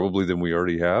ways probably than we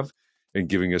already have, and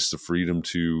giving us the freedom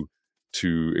to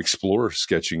explore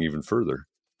sketching even further.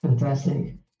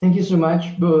 Fantastic. Thank you so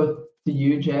much, both to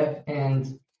you, Jeff,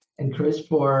 and Chris,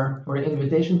 for the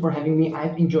invitation, for having me.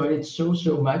 I've enjoyed it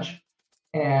so much.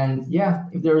 And yeah,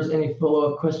 if there's any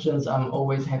follow-up questions, I'm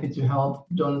always happy to help.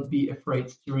 Don't be afraid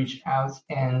to reach out.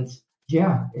 And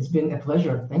yeah, it's been a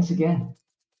pleasure. Thanks again.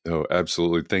 Oh,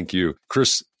 absolutely. Thank you.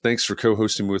 Chris, thanks for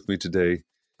co-hosting with me today.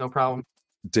 No problem.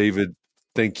 David,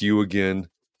 thank you again.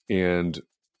 And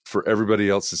for everybody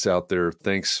else that's out there,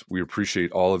 thanks. We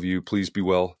appreciate all of you. Please be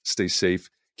well, stay safe,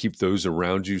 keep those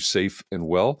around you safe and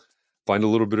well. Find a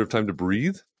little bit of time to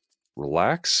breathe,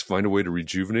 relax, find a way to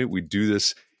rejuvenate. We do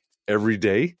this every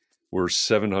day. We're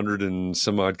 700 and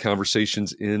some odd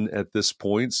conversations in at this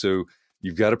point. So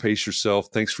you've got to pace yourself.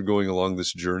 Thanks for going along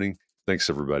this journey. Thanks,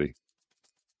 everybody.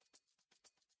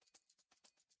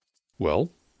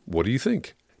 Well, what do you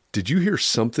think? Did you hear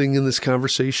something in this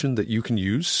conversation that you can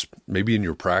use, maybe in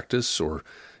your practice or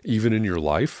even in your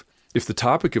life? If the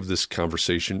topic of this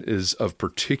conversation is of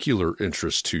particular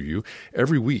interest to you,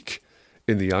 every week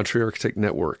in the EntreArchitect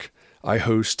Network, I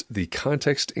host the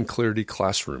Context and Clarity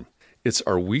Classroom. It's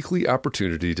our weekly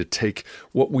opportunity to take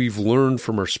what we've learned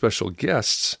from our special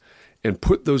guests and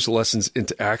put those lessons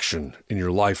into action in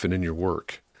your life and in your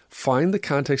work. Find the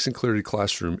Context and Clarity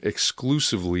Classroom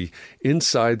exclusively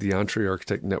inside the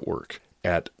EntreArchitect Network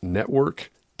at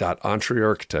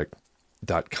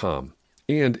network.entrearchitect.com.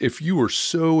 And if you are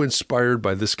so inspired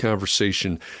by this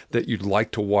conversation that you'd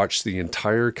like to watch the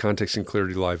entire Context and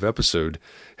Clarity Live episode,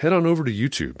 head on over to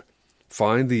YouTube.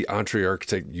 Find the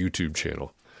EntreArchitect YouTube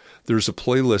channel. There's a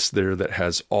playlist there that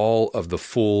has all of the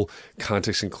full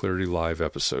Context and Clarity Live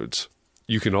episodes.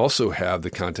 You can also have the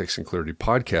Context and Clarity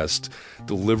podcast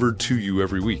delivered to you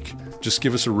every week. Just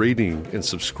give us a rating and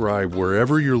subscribe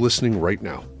wherever you're listening right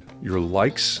now. Your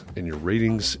likes and your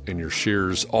ratings and your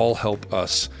shares all help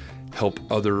us help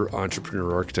other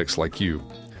entrepreneur architects like you.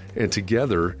 And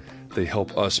together, they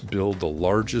help us build the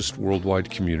largest worldwide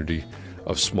community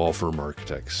of small firm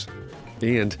architects.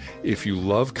 And if you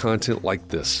love content like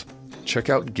this, check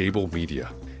out Gable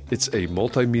Media. It's a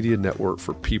multimedia network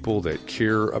for people that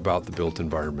care about the built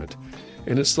environment.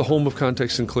 And it's the home of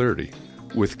Context and Clarity.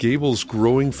 With Gable's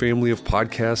growing family of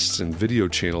podcasts and video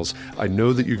channels, I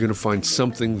know that you're going to find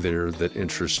something there that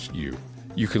interests you.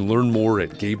 You can learn more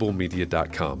at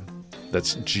gablemedia.com.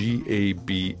 That's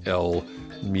GABL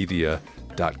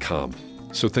media.com.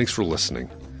 So thanks for listening.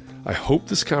 I hope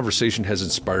this conversation has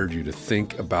inspired you to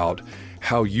think about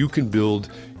how you can build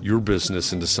your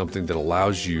business into something that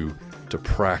allows you to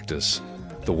practice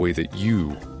the way that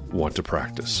you want to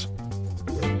practice.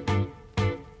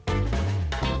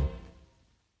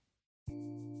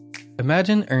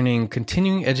 Imagine earning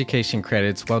continuing education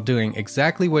credits while doing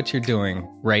exactly what you're doing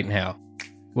right now.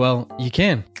 Well, you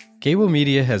can. Gable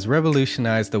Media has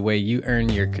revolutionized the way you earn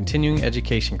your continuing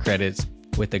education credits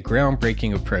with a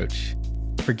groundbreaking approach.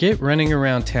 Forget running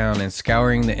around town and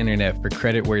scouring the internet for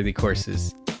credit-worthy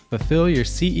courses. Fulfill your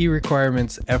CE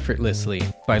requirements effortlessly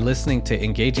by listening to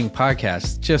engaging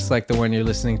podcasts just like the one you're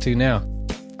listening to now.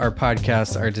 Our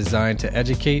podcasts are designed to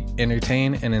educate,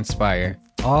 entertain, and inspire,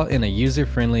 all in a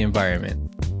user-friendly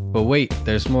environment. But wait,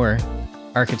 there's more.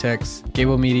 Architects,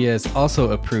 Gable Media is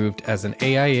also approved as an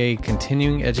AIA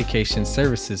continuing education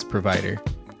services provider.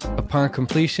 Upon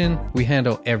completion, we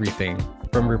handle everything,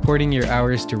 from reporting your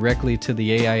hours directly to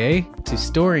the AIA to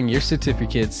storing your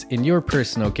certificates in your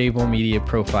personal Gable Media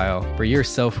profile for your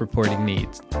self-reporting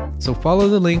needs. So follow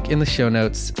the link in the show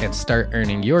notes and start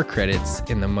earning your credits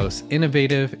in the most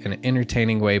innovative and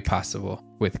entertaining way possible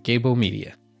with Gable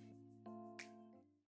Media.